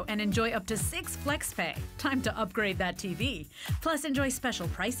Vizio and enjoy up to 6 FlexPay. Time to upgrade that TV. Plus, enjoy special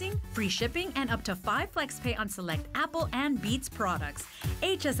pricing, free shipping, and up to 5 FlexPay on select Apple and Beats products.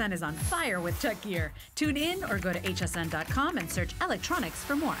 HSN is on fire with tech gear. Tune in or go to hsn.com and search electronics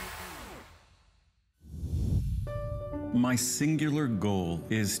for more. My singular goal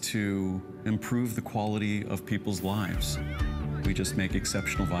is to improve the quality of people's lives. We just make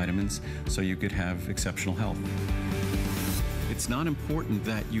exceptional vitamins so you could have exceptional health. It's It's not important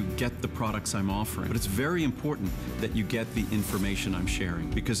that you get the products I'm offering, but it's very important that you get the information I'm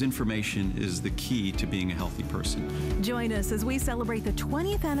sharing, because information is the key to being a healthy person. Join us as we celebrate the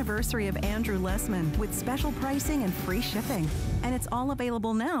 20th anniversary of Andrew Lessman with special pricing and free shipping. And it's all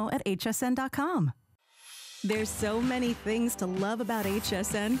available now at hsn.com. There's so many things to love about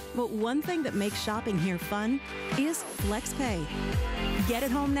HSN, but one thing that makes shopping here fun is FlexPay. Get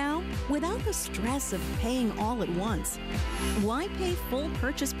it home now without the stress of paying all at once. Why pay full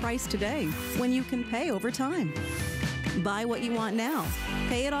purchase price today when you can pay over time? Buy what you want now,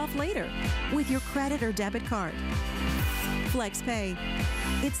 pay it off later with your credit or debit card. FlexPay.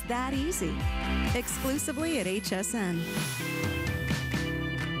 It's that easy. Exclusively at HSN.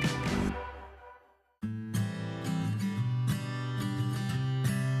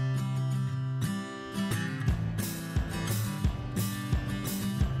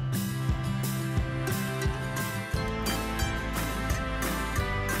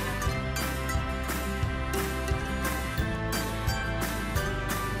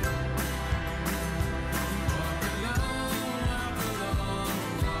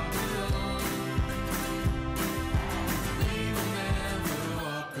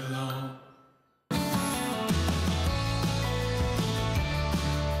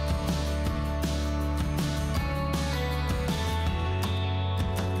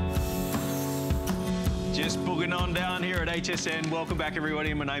 Just booging on down here at HSN. Welcome back,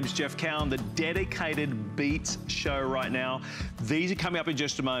 everybody. My name's Jeff Cowan, the dedicated Beats show right now. These are coming up in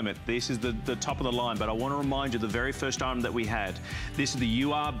just a moment. This is the top of the line, but I want to remind you the very first item that we had. This is the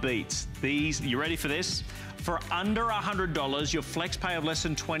UR Beats. These, you ready for this? For under $100, your flex pay of less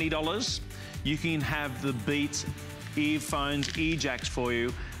than $20, you can have the Beats earphones, ear jacks for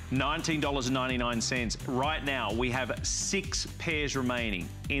you. $19.99. Right now, we have 6 pairs remaining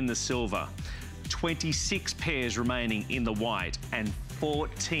in the silver, 26 pairs remaining in the white, and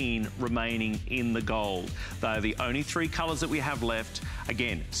 14 remaining in the gold. They're the only 3 colors that we have left.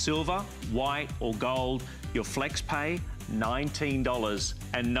 Again, silver, white, or gold. Your flex pay,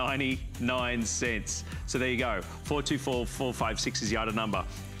 $19.99. So there you go. 424456 is the item number.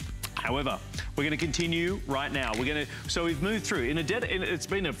 However, we're going to continue right now. So we've moved through. It's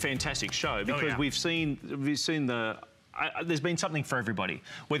been a fantastic show because we've seen the. There's been something for everybody.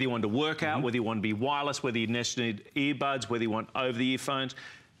 Whether you want to work out, whether you want to be wireless, whether you need earbuds, whether you want over-the earphones.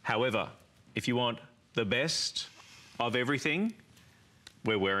 However, if you want the best of everything,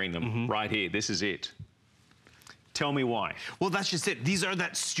 we're wearing them right here. This is it. Tell me why. Well, that's just it. These are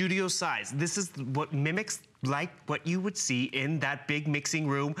that studio size. This is what mimics like what you would see in that big mixing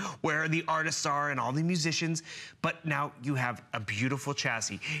room where the artists are and all the musicians. But now you have a beautiful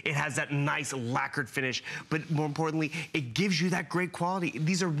chassis. It has that nice lacquered finish, but more importantly, it gives you that great quality.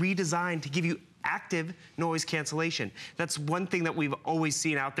 These are redesigned to give you active noise cancellation. That's one thing that we've always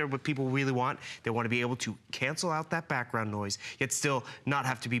seen out there, what people really want. They want to be able to cancel out that background noise, yet still not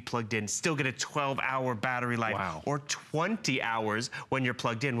have to be plugged in, still get a 12-hour battery life, or 20 hours when you're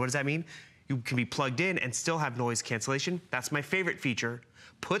plugged in. What does that mean? You can be plugged in and still have noise cancellation. That's my favorite feature.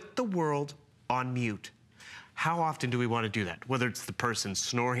 Put the world on mute. How often do we want to do that? Whether it's the person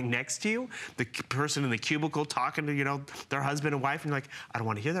snoring next to you, the person in the cubicle talking to, their husband and wife, and you're like, I don't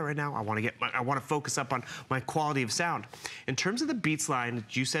want to hear that right now. I want to focus up on my quality of sound. In terms of the Beats line,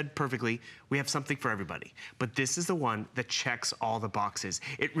 you said perfectly, we have something for everybody. But this is the one that checks all the boxes.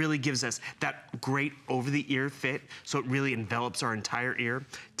 It really gives us that great over-the-ear fit, so it really envelops our entire ear.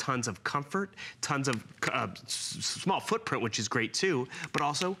 Tons of comfort, tons of small footprint, which is great too, but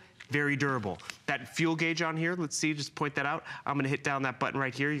also very durable. That fuel gauge on here, let's see, just point that out. I'm gonna hit down that button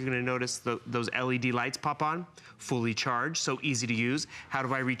right here. You're gonna notice those LED lights pop on. Fully charged, so easy to use. How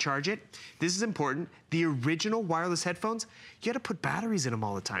do I recharge it? This is important. The original wireless headphones, you gotta put batteries in them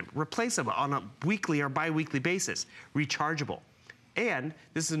all the time. Replace them on a weekly or bi-weekly basis. Rechargeable. And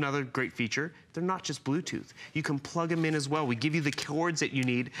this is another great feature. They're not just Bluetooth. You can plug them in as well. We give you the cords that you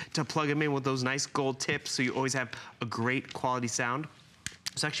need to plug them in with those nice gold tips, so you always have a great quality sound.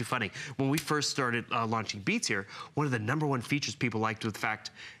 It's actually funny. When we first started launching Beats here, one of the #1 features people liked was the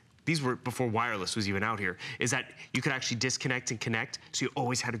fact, these were before wireless was even out here, is that you could actually disconnect and connect, so you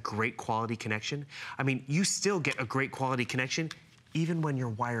always had a great quality connection. I mean, you still get a great quality connection even when you're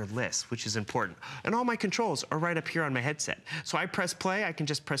wireless, which is important. And all my controls are right up here on my headset. So I press play, I can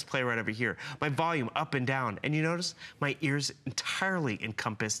just press play right over here. My volume up and down. And you notice my ears entirely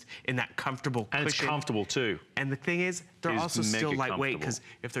encompassed in that comfortable cushion. And it's comfortable too. And the thing is, they're also still lightweight, because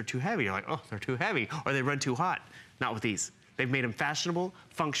if they're too heavy, you're like, oh, they're too heavy, or they run too hot. Not with these. They've made them fashionable,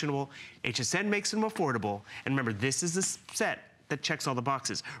 functional. HSN makes them affordable. And remember, this is the set that checks all the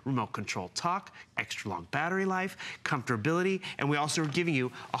boxes. Remote control talk, extra long battery life, comfortability, and we also are giving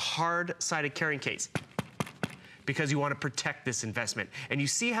you a hard-sided carrying case because you want to protect this investment. And you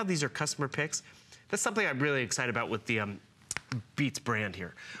see how these are customer picks? That's something I'm really excited about with the Beats brand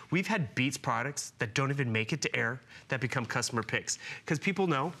here. We've had Beats products that don't even make it to air that become customer picks because people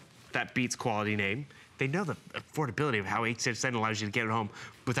know that Beats quality name. They know the affordability of how HSN allows you to get it home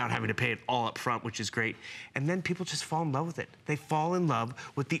without having to pay it all up front, which is great. And then people just fall in love with it. They fall in love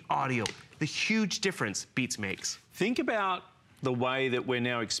with the audio, the huge difference Beats makes. Think about the way that we're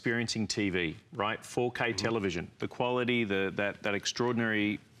now experiencing TV, right? 4K television, the quality, that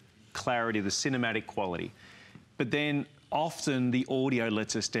extraordinary clarity, the cinematic quality. But then often the audio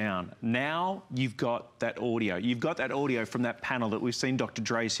lets us down. Now you've got that audio. You've got that audio from that panel that we've seen Dr.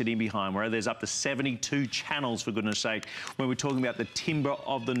 Dre sitting behind, where there's up to 72 channels, for goodness sake, when we're talking about the timbre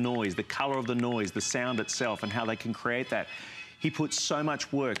of the noise, the colour of the noise, the sound itself, and how they can create that. He puts so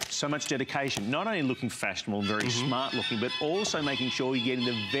much work, so much dedication, not only looking fashionable and very smart looking, but also making sure you're getting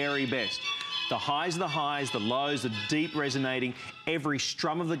the very best. The highs, the lows, the deep resonating, every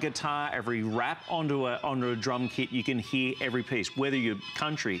strum of the guitar, every rap onto a drum kit, you can hear every piece, whether you're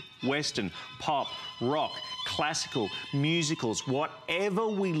country, western, pop, rock, classical, musicals, whatever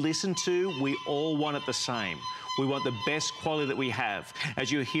we listen to, we all want it the same. We want the best quality that we have. As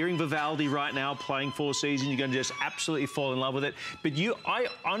you're hearing Vivaldi right now playing Four Seasons, you're going to just absolutely fall in love with it. But I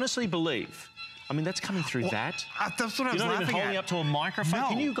honestly believe, I mean, that's coming through that. That's what I was laughing at. You're not even holding up to a microphone. No.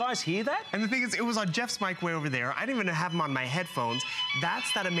 Can you guys hear that? And the thing is, it was on Jeff's mic way over there. I didn't even have him on my headphones.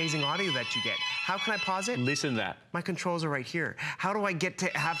 That's that amazing audio that you get. How can I pause it? Listen to that. My controls are right here. How do I get to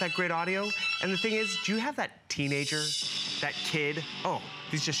have that great audio? And the thing is, do you have that teenager, that kid? Oh,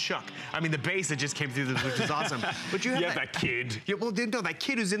 he's just shook. I mean, the bass that just came through this, which is awesome. But you have that kid. Yeah, well, no, that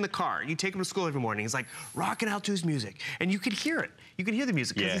kid who's in the car. You take him to school every morning. He's like rocking out to his music, and you can hear it. You can hear the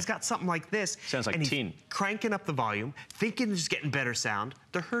music because he's got something like this. Sounds like and tin. He's cranking up the volume, thinking he's getting better sound.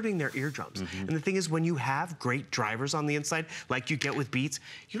 They're hurting their eardrums. And the thing is, when you have great drivers on the inside, like you get with Beats,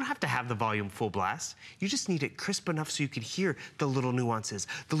 you don't have to have the volume full blast. You just need it crisp enough so you can hear the little nuances,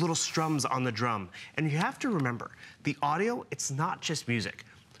 the little strums on the drum. And you have to remember, the audio, it's not just music.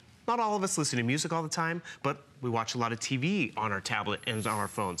 Not all of us listen to music all the time, but we watch a lot of TV on our tablet and on our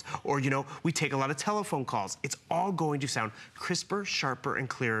phones. Or, you know, we take a lot of telephone calls. It's all going to sound crisper, sharper, and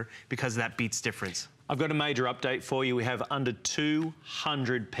clearer because of that Beats difference. I've got a major update for you. We have under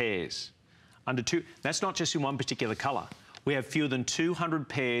 200 pairs. That's not just in one particular colour. We have fewer than 200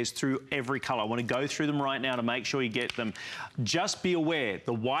 pairs through every colour. I want to go through them right now to make sure you get them. Just be aware,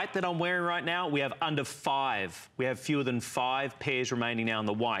 the white that I'm wearing right now, we have under 5. We have fewer than 5 pairs remaining now in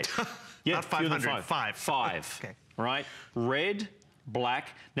the white. Yeah, not 500, 5. 5. Okay. Right? Red, black.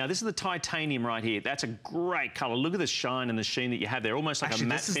 Now, this is the titanium right here. That's a great colour. Look at the shine and the sheen that you have there. Almost like a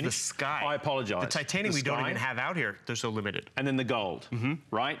matte finish. This is the sky. I apologise. The titanium we don't even have out here. They're so limited. And then the gold,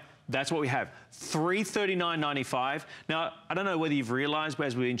 right? That's what we have. $339.95. Now, I don't know whether you've realised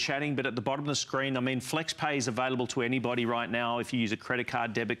as we've been chatting, but at the bottom of the screen, I mean, FlexPay is available to anybody right now if you use a credit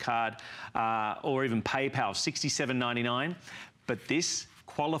card, debit card, or even PayPal, $67.99. But this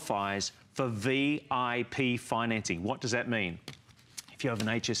qualifies for VIP financing. What does that mean? If you have an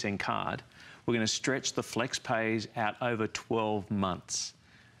HSN card, we're going to stretch the FlexPays out over 12 months.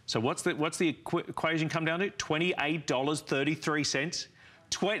 So what's the equation come down to? $28.33.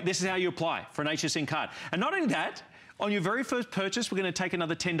 This is how you apply for an HSN card. And not only that, on your very first purchase, we're going to take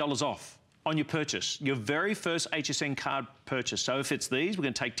another $10 off on your purchase, your very first HSN card purchase. So if it's these, we're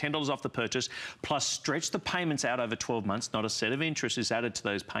going to take $10 off the purchase, plus stretch the payments out over 12 months. Not a set of interest is added to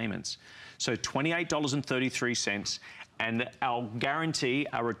those payments. So $28.33, and I'll guarantee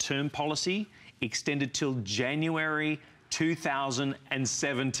our return policy extended till January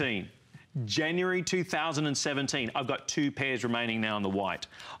 2017. January 2017. I've got 2 pairs remaining now in the white.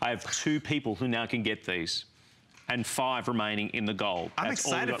 I have 2 people who now can get these, and 5 remaining in the gold. I'm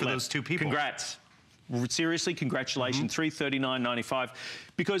excited for those 2 people. Congrats. Seriously, congratulations. $339.95.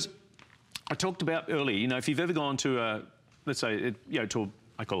 Because I talked about earlier, you know, if you've ever gone to a, let's say, you know, to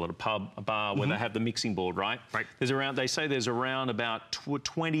I call it a pub, a bar, where they have the mixing board, right? Right. They say there's around about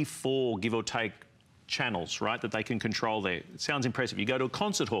 24, give or take, channels, right, that they can control there. It sounds impressive. You go to a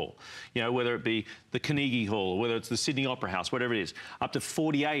concert hall, you know, whether it be the Carnegie Hall or whether it's the Sydney Opera House, whatever it is, up to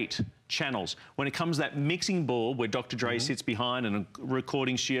 48 channels. When it comes to that mixing board where Dr. Dre sits behind and a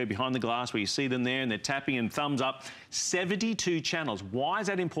recording studio behind the glass where you see them there and they're tapping and thumbs up, 72 channels. Why is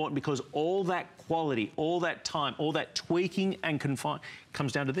that important? Because all that quality, all that time, all that tweaking and confine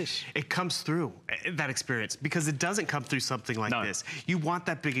comes down to this. It comes through that experience because it doesn't come through something like this. You want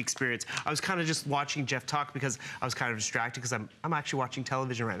that big experience. I was kind of just watching Jeff talk because I was kind of distracted because I'm actually watching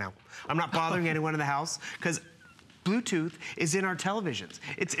television right now. I'm not bothering anyone in the house because Bluetooth is in our televisions.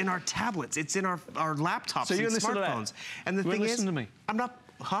 It's in our tablets. It's in our laptops and smartphones. And the thing is, to me. I'm not,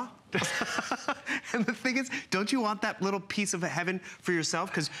 huh? And the thing is, don't you want that little piece of heaven for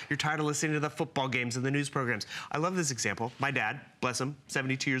yourself because you're tired of listening to the football games and the news programs? I love this example. My dad, bless him,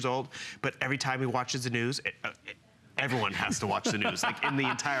 72 years old, but every time he watches the news, everyone has to watch the news, like in the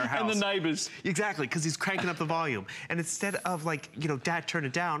entire house. And the neighbors. Exactly, because he's cranking up the volume. And instead of like, you know, Dad, turn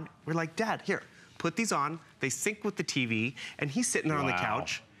it down, we're like, Dad, here, put these on. They sync with the TV, and he's sitting there on the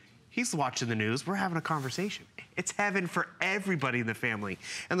couch. He's watching the news. We're having a conversation. It's heaven for everybody in the family.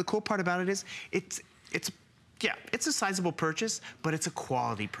 And the cool part about it is, it's a sizable purchase, but it's a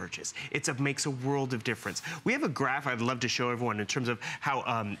quality purchase. It makes a world of difference. We have a graph I'd love to show everyone in terms of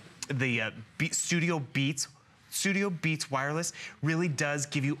how the Studio Beats Wireless really does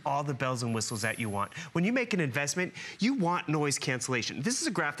give you all the bells and whistles that you want. When you make an investment, you want noise cancellation. This is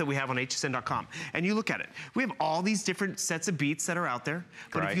a graph that we have on hsn.com, and you look at it. We have all these different sets of Beats that are out there,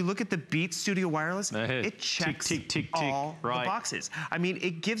 but if you look at the Beats Studio Wireless, it checks all the boxes. I mean,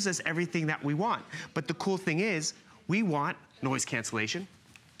 it gives us everything that we want. But the cool thing is, we want noise cancellation.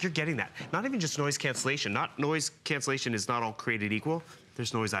 You're getting that. Not even just noise cancellation. Noise cancellation is not all created equal.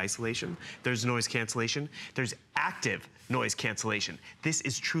 There's noise isolation, there's noise cancellation, there's active noise cancellation. This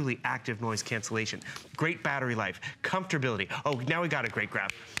is truly active noise cancellation. Great battery life, comfortability. Oh, now we got a great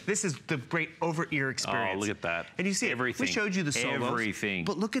graph. This is the great over-ear experience. Oh, look at that. And you see everything. We showed you the solos. Everything.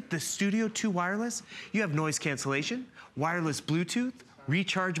 But look at the Studio 2 wireless. You have noise cancellation, wireless Bluetooth,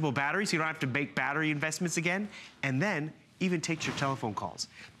 rechargeable batteries, so you don't have to make battery investments again, and then even takes your telephone calls.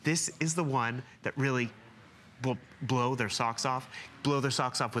 This is the one that really will blow their socks off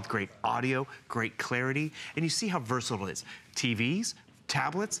with great audio, great clarity, and you see how versatile it is. TVs,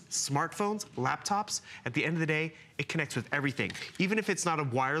 tablets, smartphones, laptops, at the end of the day, it connects with everything. Even if it's not a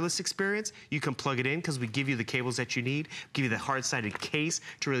wireless experience, you can plug it in because we give you the cables that you need, give you the hard-sided case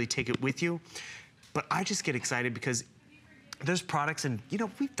to really take it with you. But I just get excited because there's products, and you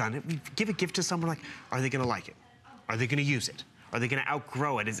know, we've done it. We give a gift to someone, like, are they gonna like it? Are they gonna use it? Are they gonna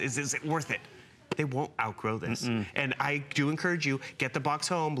outgrow it? Is it worth it? They won't outgrow this. And I do encourage you, get the box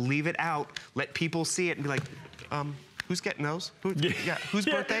home, leave it out, let people see it and be like, who's getting those? Whose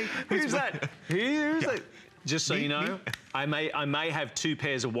birthday? Who's that? Who's that? Just so you know, I may have 2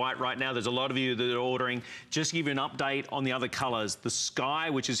 pairs of white right now. There's a lot of you that are ordering. Just to give you an update on the other colors. The sky,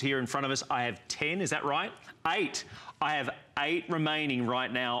 which is here in front of us, I have 10, is that right? 8. I have 8 remaining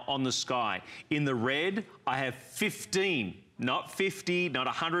right now on the sky. In the red, I have 15. Not 50, not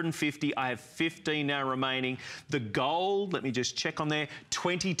 150, I have 15 now remaining. The gold, let me just check on there,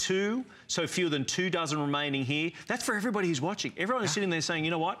 22, so fewer than 2 dozen remaining here. That's for everybody who's watching. Everyone is sitting there saying,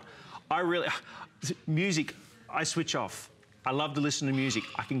 you know what, music, I switch off. I love to listen to music.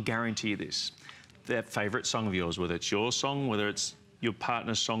 I can guarantee you this. That favourite song of yours, whether it's your song, whether it's your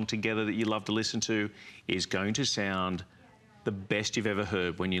partner's song together that you love to listen to, is going to sound the best you've ever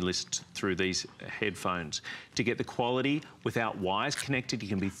heard when you listen through these headphones. To get the quality without wires connected, you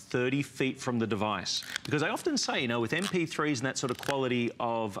can be 30 feet from the device. Because I often say, you know, with MP3s and that sort of quality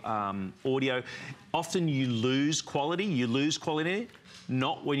of audio, often you lose quality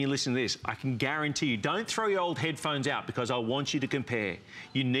not when you listen to this. I can guarantee you, don't throw your old headphones out because I want you to compare.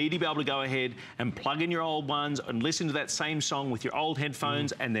 You need to be able to go ahead and plug in your old ones and listen to that same song with your old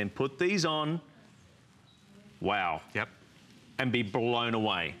headphones and then put these on. Wow. Yep. And be blown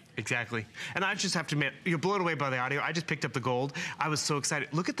away. Exactly. And I just have to admit, you're blown away by the audio. I just picked up the gold. I was so excited.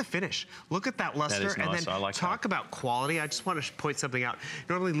 Look at the finish. Look at that luster. That is nice. And then I like talk about quality. I just want to point something out.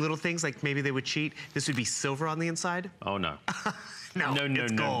 Normally little things like maybe they would cheat. This would be silver on the inside. Oh, no. No,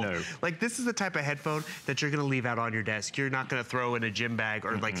 it's gold. No. Like, this is the type of headphone that you're going to leave out on your desk. You're not going to throw in a gym bag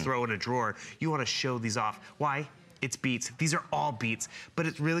or like throw in a drawer. You want to show these off. Why? It's Beats. These are all Beats, but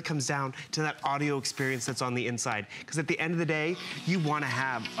it really comes down to that audio experience that's on the inside. Because at the end of the day, you want to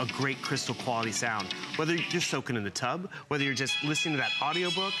have a great crystal quality sound. Whether you're soaking in the tub, whether you're just listening to that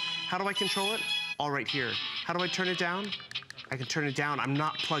audiobook, how do I control it? All right here. How do I turn it down? I can turn it down. I'm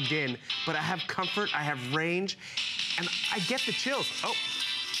not plugged in, but I have comfort, I have range, and I get the chills. Oh,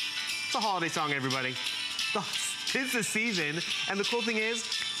 it's a holiday song, everybody. Tis the season, and the cool thing is,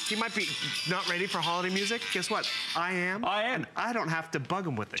 He might be not ready for holiday music. Guess what? I am. I am. And I don't have to bug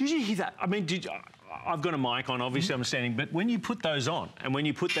him with it. Did you hear that? I mean, I've got a mic on, obviously I'm standing, but when you put those on, and when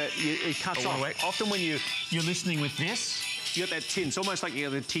you put that, it cuts off. Often when you're listening with this, you got that tin. It's almost like you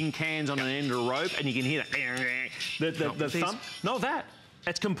have the tin cans on an end of a rope, and you can hear that. The thump. No, that.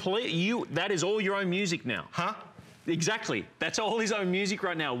 That's complete. That is all your own music now. Huh? Exactly. That's all his own music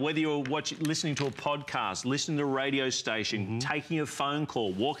right now. Whether you're listening to a podcast, listening to a radio station, taking a phone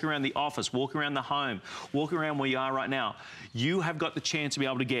call, walking around the office, walking around the home, walking around where you are right now, you have got the chance to be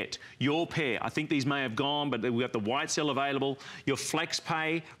able to get your pair. I think these may have gone, but we've got the white cell available. Your flex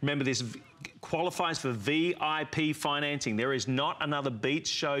pay. Remember, this qualifies for VIP financing. There is not another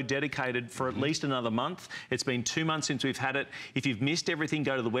Beats show dedicated for at least another month. It's been 2 months since we've had it. If you've missed everything,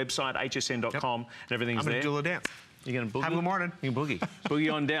 go to the website, hsn.com, and everything's there. I'm going to do a dance. You're going to boogie? Have a good morning. You can boogie.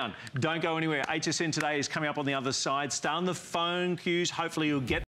 Boogie on down. Don't go anywhere. HSN Today is coming up on the other side. Stay on the phone queues. Hopefully you'll get